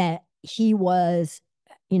 that he was,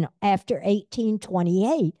 after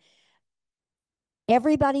 1828,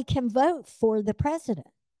 everybody can vote for the president.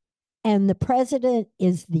 And the president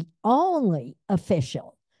is the only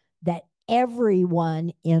official that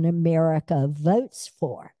everyone in America votes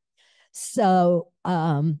for. So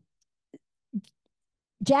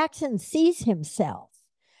Jackson sees himself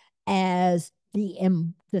as the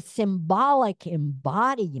symbolic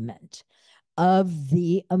embodiment of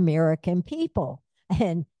the American people.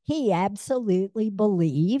 And he absolutely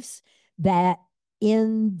believes that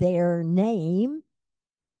in their name,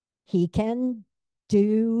 he can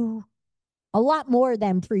do a lot more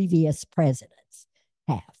than previous presidents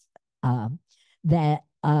have. That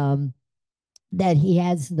he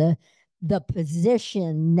has the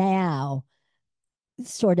position now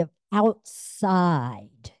sort of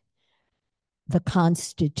outside the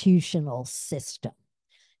constitutional system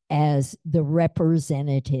as the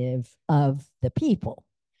representative of the people.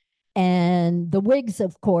 And the Whigs,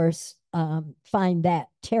 of course, find that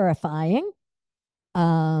terrifying.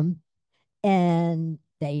 and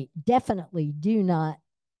they definitely do not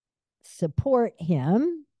support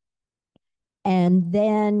him. And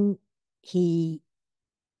then he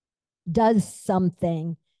does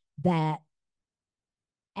something that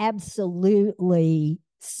absolutely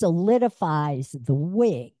solidifies the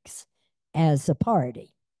Whigs as a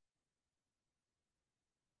party.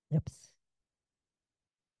 Oops.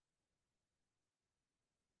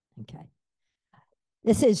 Okay.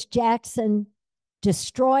 This is Jackson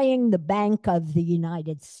destroying the Bank of the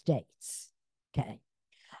United States. Okay.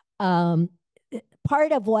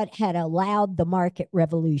 Part of what had allowed the market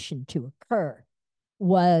revolution to occur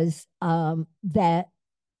was that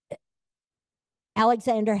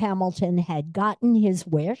Alexander Hamilton had gotten his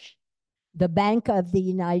wish. The Bank of the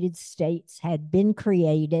United States had been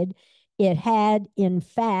created. It had, in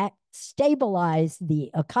fact, stabilized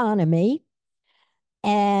the economy,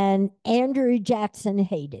 and Andrew Jackson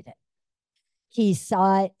hated it. He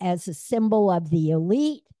saw it as a symbol of the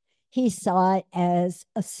elite. He saw it as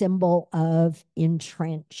a symbol of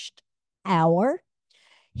entrenched power.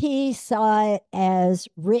 He saw it as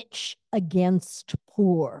rich against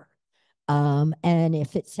poor. And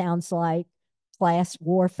if it sounds like class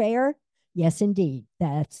warfare, yes, indeed,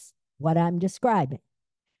 that's what I'm describing.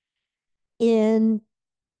 In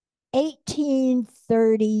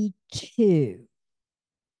 1832,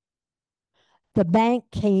 the bank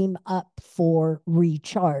came up for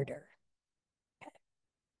recharter.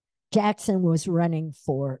 Jackson was running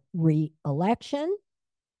for re-election.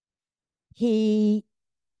 He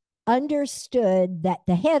understood that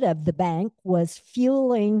the head of the bank was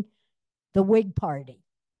fueling the Whig Party,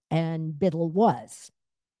 and Biddle was.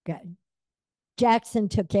 Okay. Jackson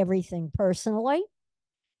took everything personally.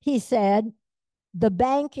 He said, the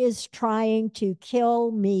bank is trying to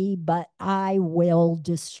kill me, but I will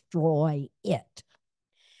destroy it.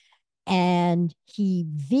 And he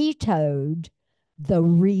vetoed the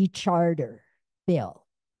recharter bill.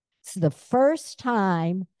 It's the first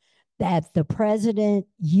time that the president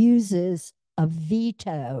uses a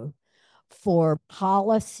veto for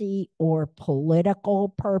policy or political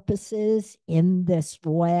purposes in this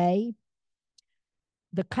way.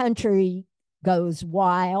 The country goes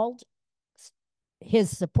wild.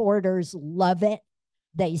 His supporters love it.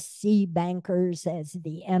 They see bankers as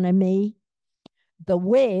the enemy. The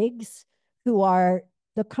Whigs, who are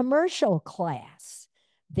the commercial class,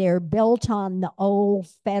 they're built on the old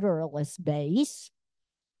Federalist base,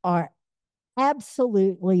 are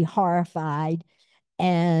absolutely horrified,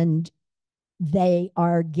 and they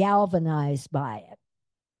are galvanized by it.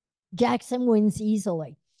 Jackson wins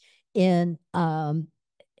easily in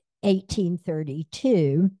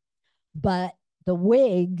 1832, but the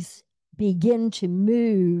Whigs begin to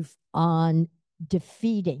move on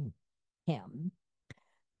defeating him.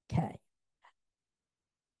 Okay.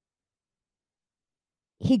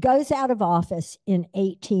 He goes out of office in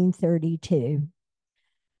 1832,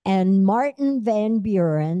 and Martin Van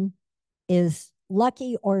Buren is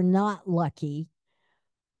lucky or not lucky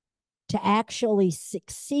to actually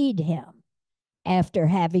succeed him after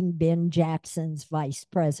having been Jackson's vice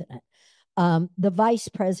president. The vice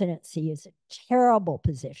presidency is a terrible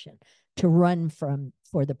position to run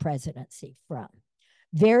for the presidency from.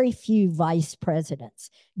 Very few vice presidents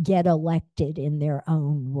get elected in their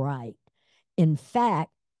own right. In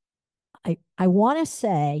fact, I want to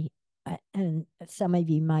say, and some of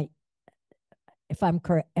you might, if I'm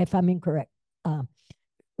incorrect,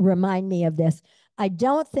 remind me of this. I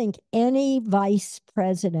don't think any vice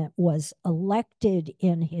president was elected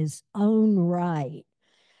in his own right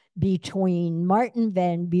between Martin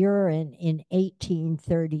Van Buren in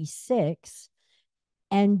 1836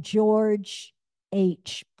 and George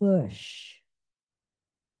H. Bush.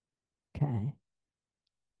 Okay.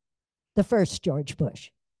 The first George Bush,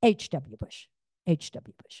 H.W. Bush,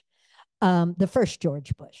 H.W. Bush. The first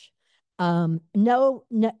George Bush. No,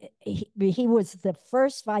 he was the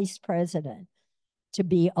first vice president to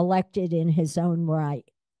be elected in his own right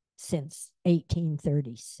since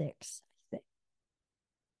 1836, I think.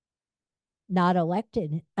 Not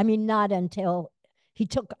elected. I mean, not until he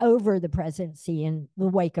took over the presidency in the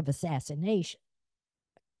wake of assassination.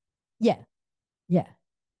 Yeah, yeah.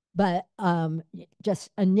 But just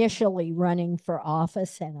initially running for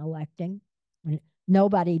office and electing,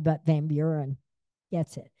 nobody but Van Buren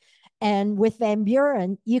gets it. And with Van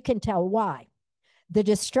Buren, you can tell why. The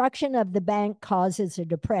destruction of the bank causes a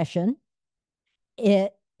depression.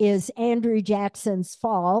 It is Andrew Jackson's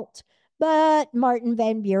fault, but Martin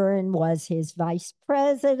Van Buren was his vice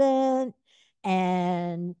president,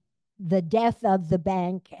 and the death of the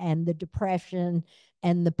bank and the depression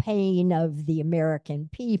and the pain of the American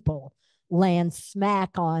people lands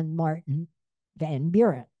smack on Martin Van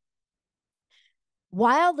Buren.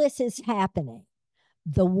 While this is happening,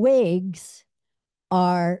 the Whigs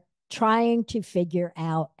are trying to figure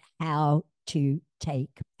out how to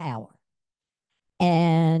take power.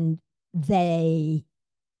 And they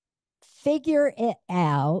figure it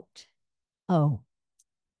out. Oh,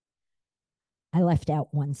 I left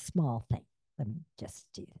out one small thing. Let me just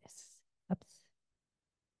do this. Oops.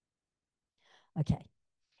 Okay.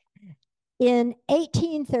 In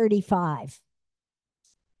 1835,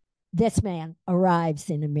 this man arrives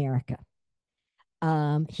in America.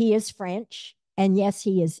 He is French, and yes,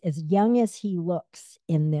 he is as young as he looks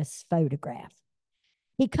in this photograph.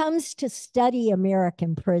 He comes to study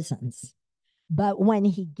American prisons, but when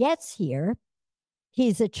he gets here,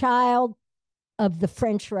 he's a child of the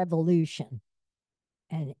French Revolution,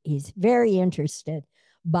 and he's very interested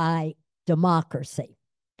by democracy.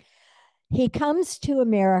 He comes to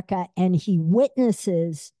America and he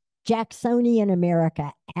witnesses Jacksonian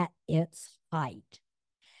America at its height.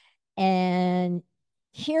 And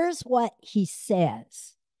here's what he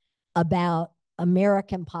says about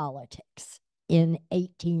American politics in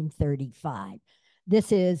 1835.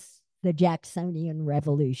 This is the Jacksonian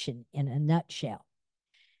Revolution in a nutshell.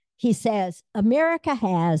 He says, America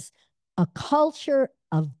has a culture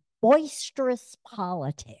of boisterous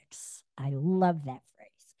politics. I love that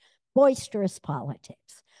phrase, boisterous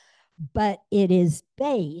politics. But it is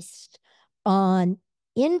based on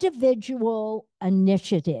individual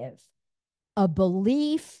initiative, a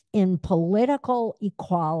belief in political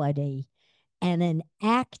equality, and an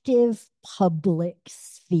active public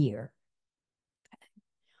sphere.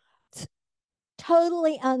 It's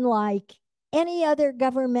totally unlike any other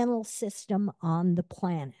governmental system on the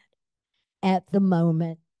planet at the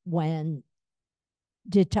moment when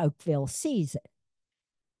de Tocqueville sees it.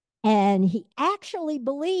 And he actually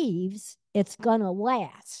believes it's going to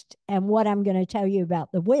last. And what I'm going to tell you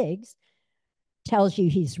about the Whigs tells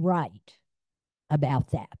you he's right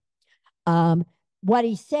about that. What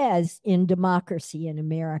he says in Democracy in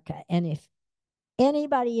America, and if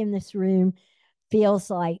anybody in this room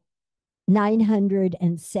feels like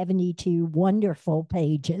 972 wonderful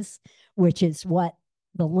pages, which is what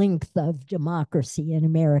the length of Democracy in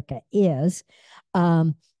America is,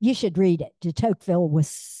 you should read it. De Tocqueville was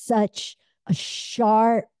such a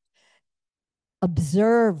sharp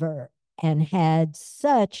observer and had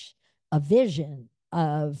such a vision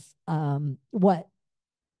of what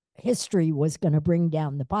history was going to bring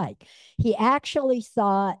down the pike. He actually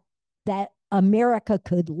thought that America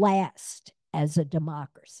could last as a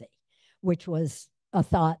democracy, which was a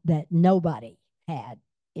thought that nobody had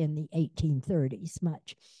in the 1830s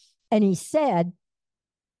much. And he said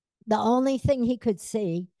the only thing he could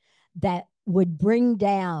see that would bring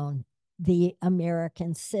down the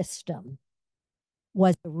American system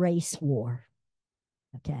was a race war.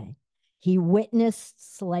 Okay. He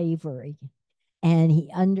witnessed slavery and he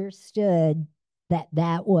understood that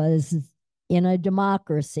that was, in a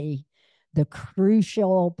democracy, the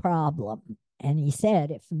crucial problem. And he said,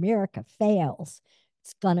 if America fails,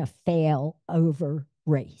 it's going to fail over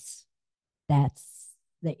race. That's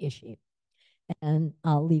the issue. And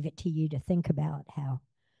I'll leave it to you to think about how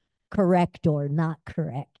correct or not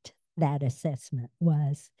correct that assessment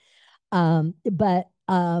was. But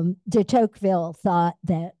de Tocqueville thought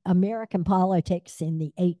that American politics in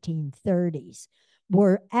the 1830s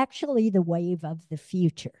were actually the wave of the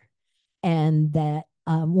future. And that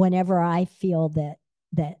whenever I feel that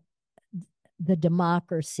the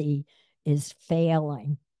democracy is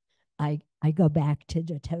failing, I go back to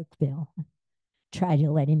de Tocqueville, try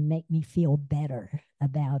to let him make me feel better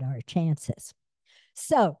about our chances.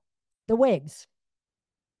 So the Whigs.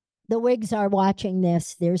 The Whigs are watching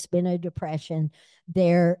this. There's been a depression.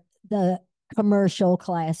 The commercial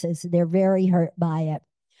classes, they're very hurt by it.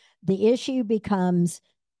 The issue becomes,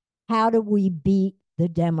 how do we beat the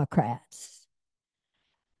Democrats?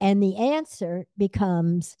 And the answer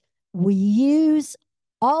becomes, we use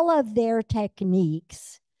all of their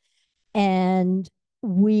techniques and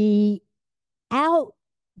we out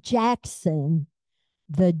Jackson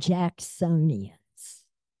the Jacksonians.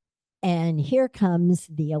 And here comes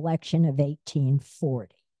the election of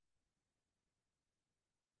 1840.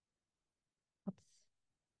 Oops.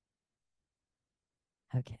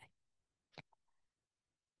 Okay.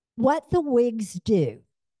 What the Whigs do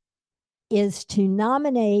is to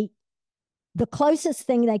nominate the closest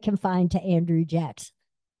thing they can find to Andrew Jackson.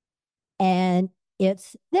 And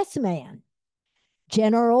it's this man,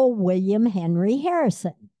 General William Henry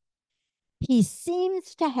Harrison. He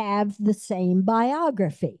seems to have the same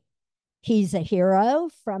biography. He's a hero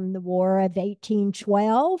from the War of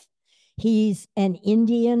 1812. He's an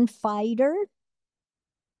Indian fighter.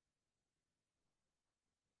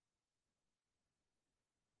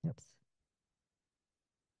 Oops.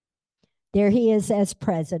 There he is as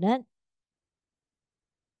president.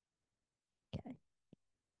 Okay.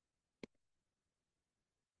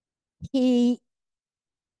 He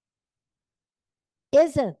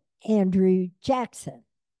isn't Andrew Jackson,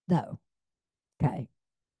 though. Okay.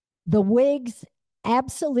 The Whigs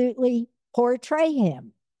absolutely portray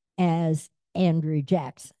him as Andrew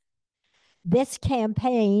Jackson. This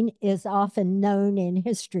campaign is often known in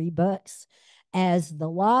history books as the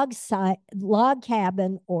log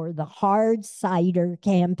cabin or the hard cider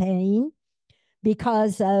campaign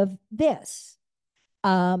because of this.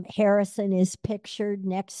 Harrison is pictured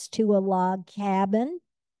next to a log cabin.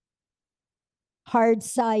 Hard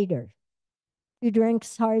cider. Who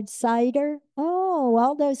drinks hard cider? Oh,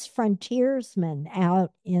 all those frontiersmen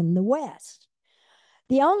out in the West.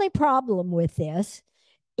 The only problem with this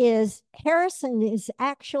is Harrison is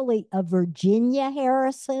actually a Virginia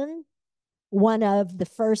Harrison, one of the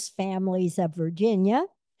first families of Virginia.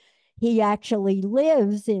 He actually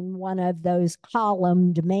lives in one of those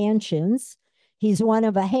columned mansions. He's one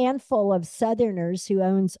of a handful of Southerners who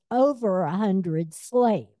owns over 100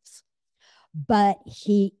 slaves, but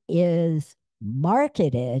he is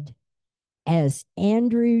marketed as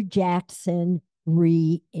Andrew Jackson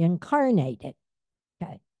reincarnated.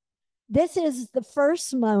 Okay. This is the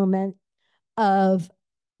first moment of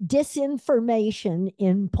disinformation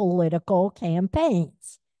in political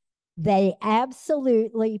campaigns. They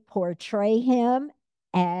absolutely portray him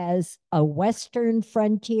as a Western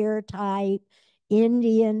frontier type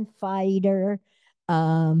Indian fighter.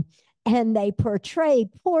 And they portray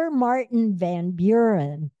poor Martin Van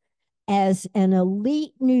Buren as an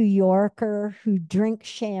elite New Yorker who drinks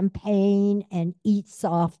champagne and eats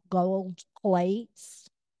off gold plates.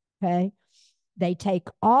 Okay. They take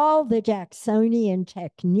all the Jacksonian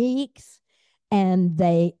techniques and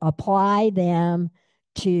they apply them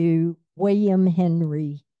to William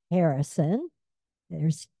Henry Harrison.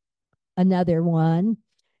 There's another one.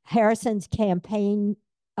 Harrison's campaign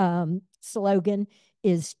slogan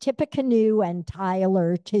is Tippecanoe and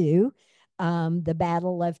Tyler too. The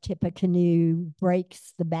Battle of Tippecanoe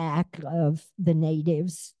breaks the back of the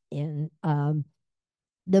natives in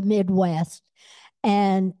the Midwest.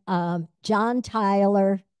 And John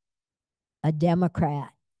Tyler, a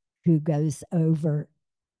Democrat who goes over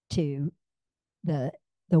to the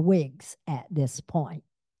Whigs at this point.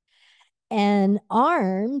 And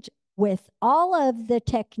armed with all of the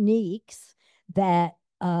techniques that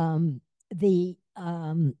the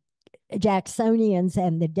Jacksonians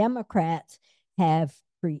and the Democrats have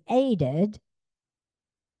created,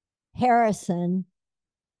 Harrison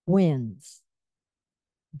wins,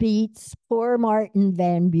 beats poor Martin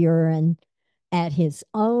Van Buren at his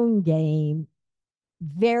own game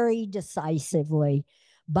very decisively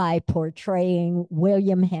by portraying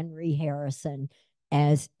William Henry Harrison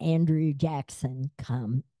as Andrew Jackson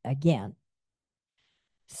come again.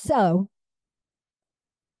 So,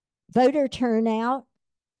 voter turnout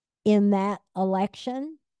in that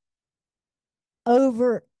election,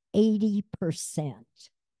 over 80%.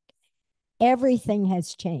 Everything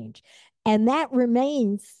has changed. And that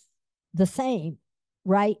remains the same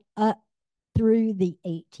right up through the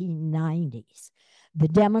 1890s. The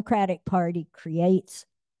Democratic Party creates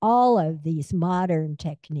all of these modern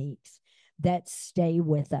techniques that stay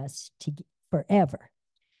with us forever.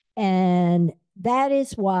 And that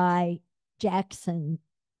is why Jackson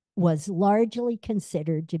was largely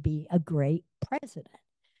considered to be a great president,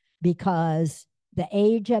 because the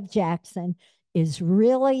age of Jackson is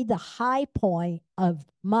really the high point of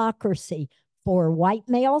democracy for white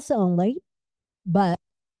males only, but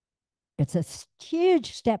it's a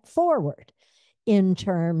huge step forward in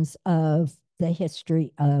terms of the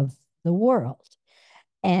history of the world.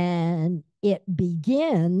 And it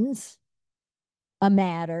begins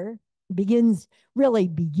America's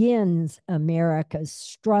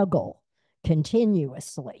struggle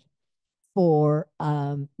continuously for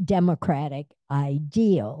democratic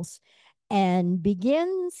ideals and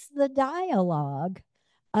begins the dialogue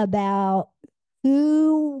about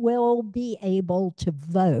who will be able to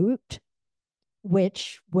vote,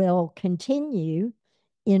 which will continue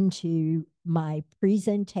into my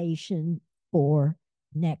presentation for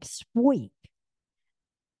next week.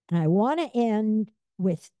 And I want to end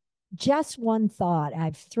with just one thought.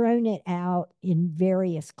 I've thrown it out in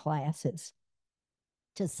various classes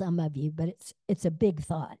to some of you, but it's a big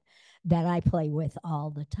thought that I play with all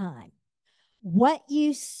the time. What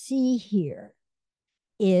you see here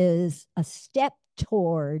is a step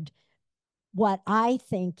toward what I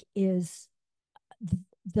think is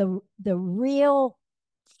the real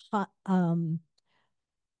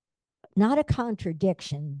not a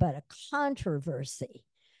contradiction, but a controversy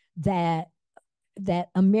that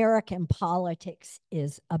American politics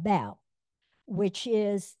is about, which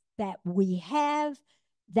is that we have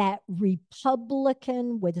that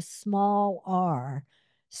Republican with a small r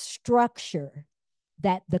structure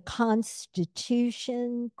that the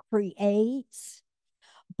Constitution creates.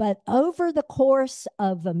 But over the course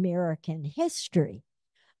of American history,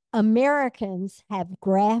 Americans have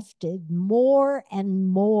grafted more and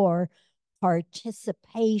more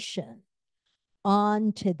participation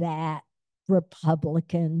onto that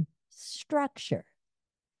Republican structure.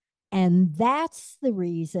 And that's the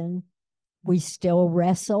reason we still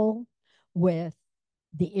wrestle with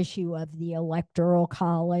the issue of the Electoral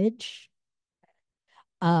College.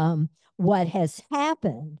 What has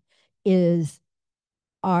happened is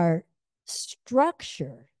our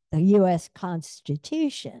structure, the US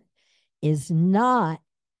Constitution, is not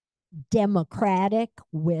democratic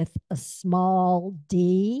with a small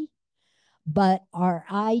d, but our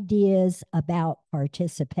ideas about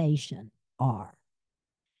participation are.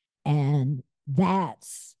 And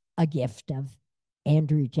that's a gift of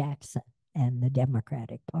Andrew Jackson and the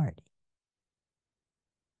Democratic Party.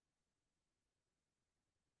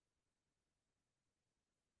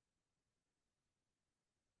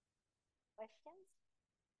 Questions?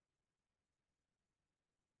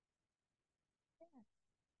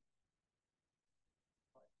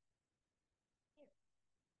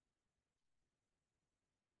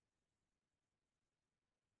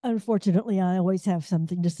 Unfortunately, I always have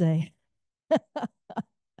something to say.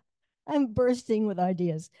 I'm bursting with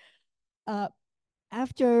ideas.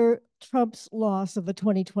 After Trump's loss of the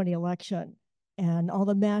 2020 election and all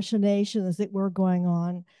the machinations that were going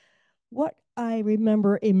on, what I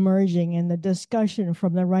remember emerging in the discussion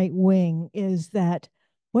from the right wing is that,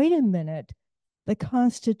 wait a minute, the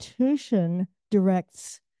Constitution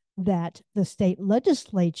directs that the state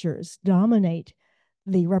legislatures dominate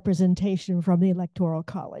the representation from the Electoral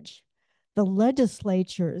College. The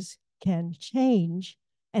legislatures can change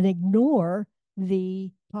and ignore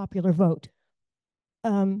the popular vote.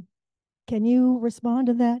 Can you respond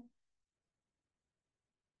to that?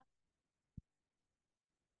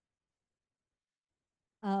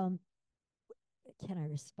 Can I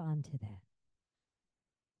respond to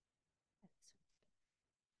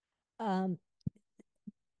that?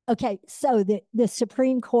 Okay, so the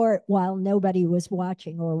Supreme Court, while nobody was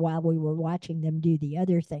watching or while we were watching them do the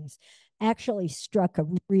other things, actually struck a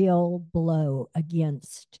real blow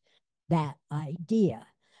against that idea.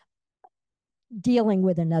 Dealing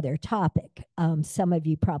with another topic, some of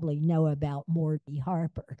you probably know about Morty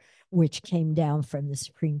Harper, which came down from the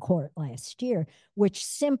Supreme Court last year, which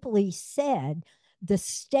simply said the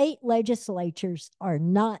state legislatures are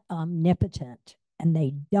not omnipotent and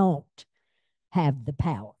they don't have the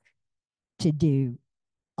power to do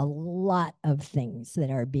a lot of things that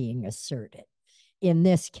are being asserted. In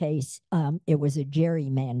this case, it was a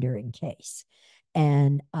gerrymandering case.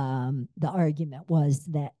 And the argument was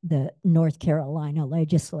that the North Carolina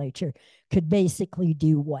legislature could basically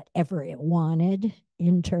do whatever it wanted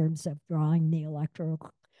in terms of drawing the electoral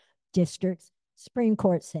districts. Supreme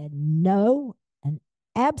Court said no and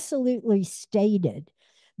absolutely stated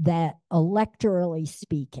that electorally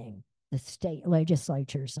speaking, the state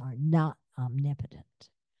legislatures are not omnipotent.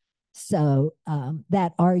 So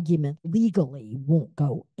that argument legally won't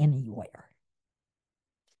go anywhere.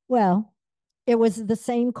 Well, it was the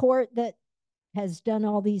same court that has done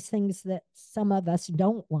all these things that some of us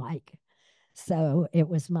don't like. So it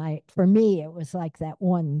was for me, it was like that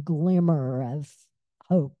one glimmer of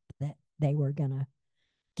hope that they were going to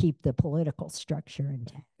keep the political structure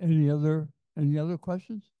intact. Any other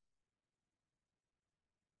questions?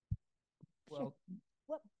 Well, sure.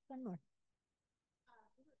 What? One more.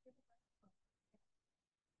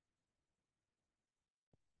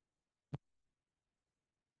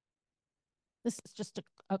 This is just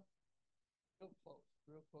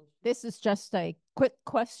this is just a quick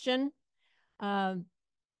question. At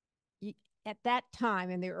that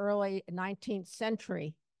time, in the early 19th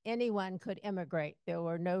century, anyone could immigrate. There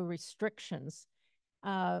were no restrictions.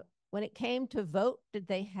 When it came to vote, did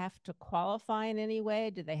they have to qualify in any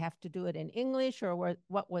way? Did they have to do it in English, or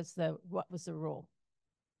what was the rule?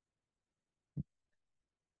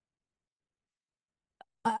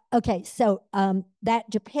 Okay, so that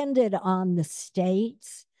depended on the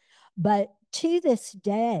states, but to this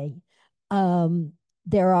day,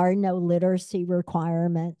 there are no literacy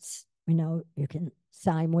requirements. You can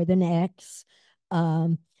sign with an X.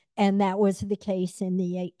 And And that was the case in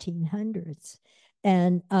the 1800s.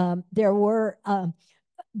 And there were,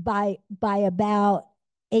 by about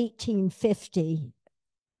 1850,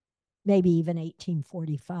 maybe even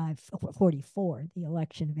 1845, 44, the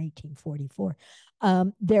election of 1844,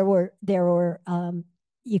 there were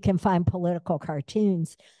you can find political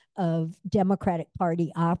cartoons of Democratic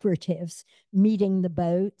Party operatives meeting the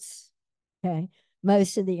boats. Okay.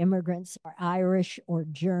 Most of the immigrants are Irish or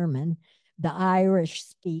German. The Irish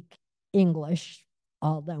speak English,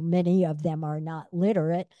 although many of them are not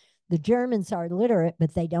literate. The Germans are literate,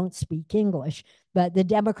 but they don't speak English. But the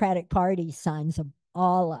Democratic Party signs them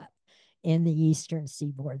all up in the Eastern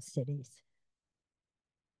Seaboard cities.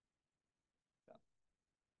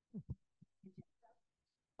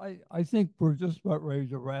 I think we're just about ready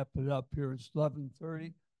to wrap it up here. It's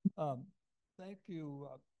 11:30. Thank you,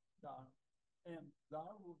 Don. And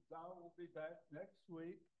Donna will be back next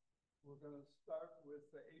week. We're going to start with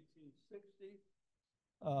the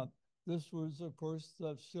 1860. This was, of course,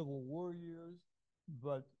 the Civil War years,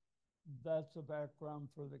 but that's a background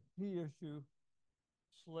for the key issue,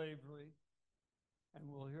 slavery, and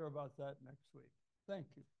we'll hear about that next week. Thank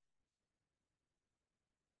you.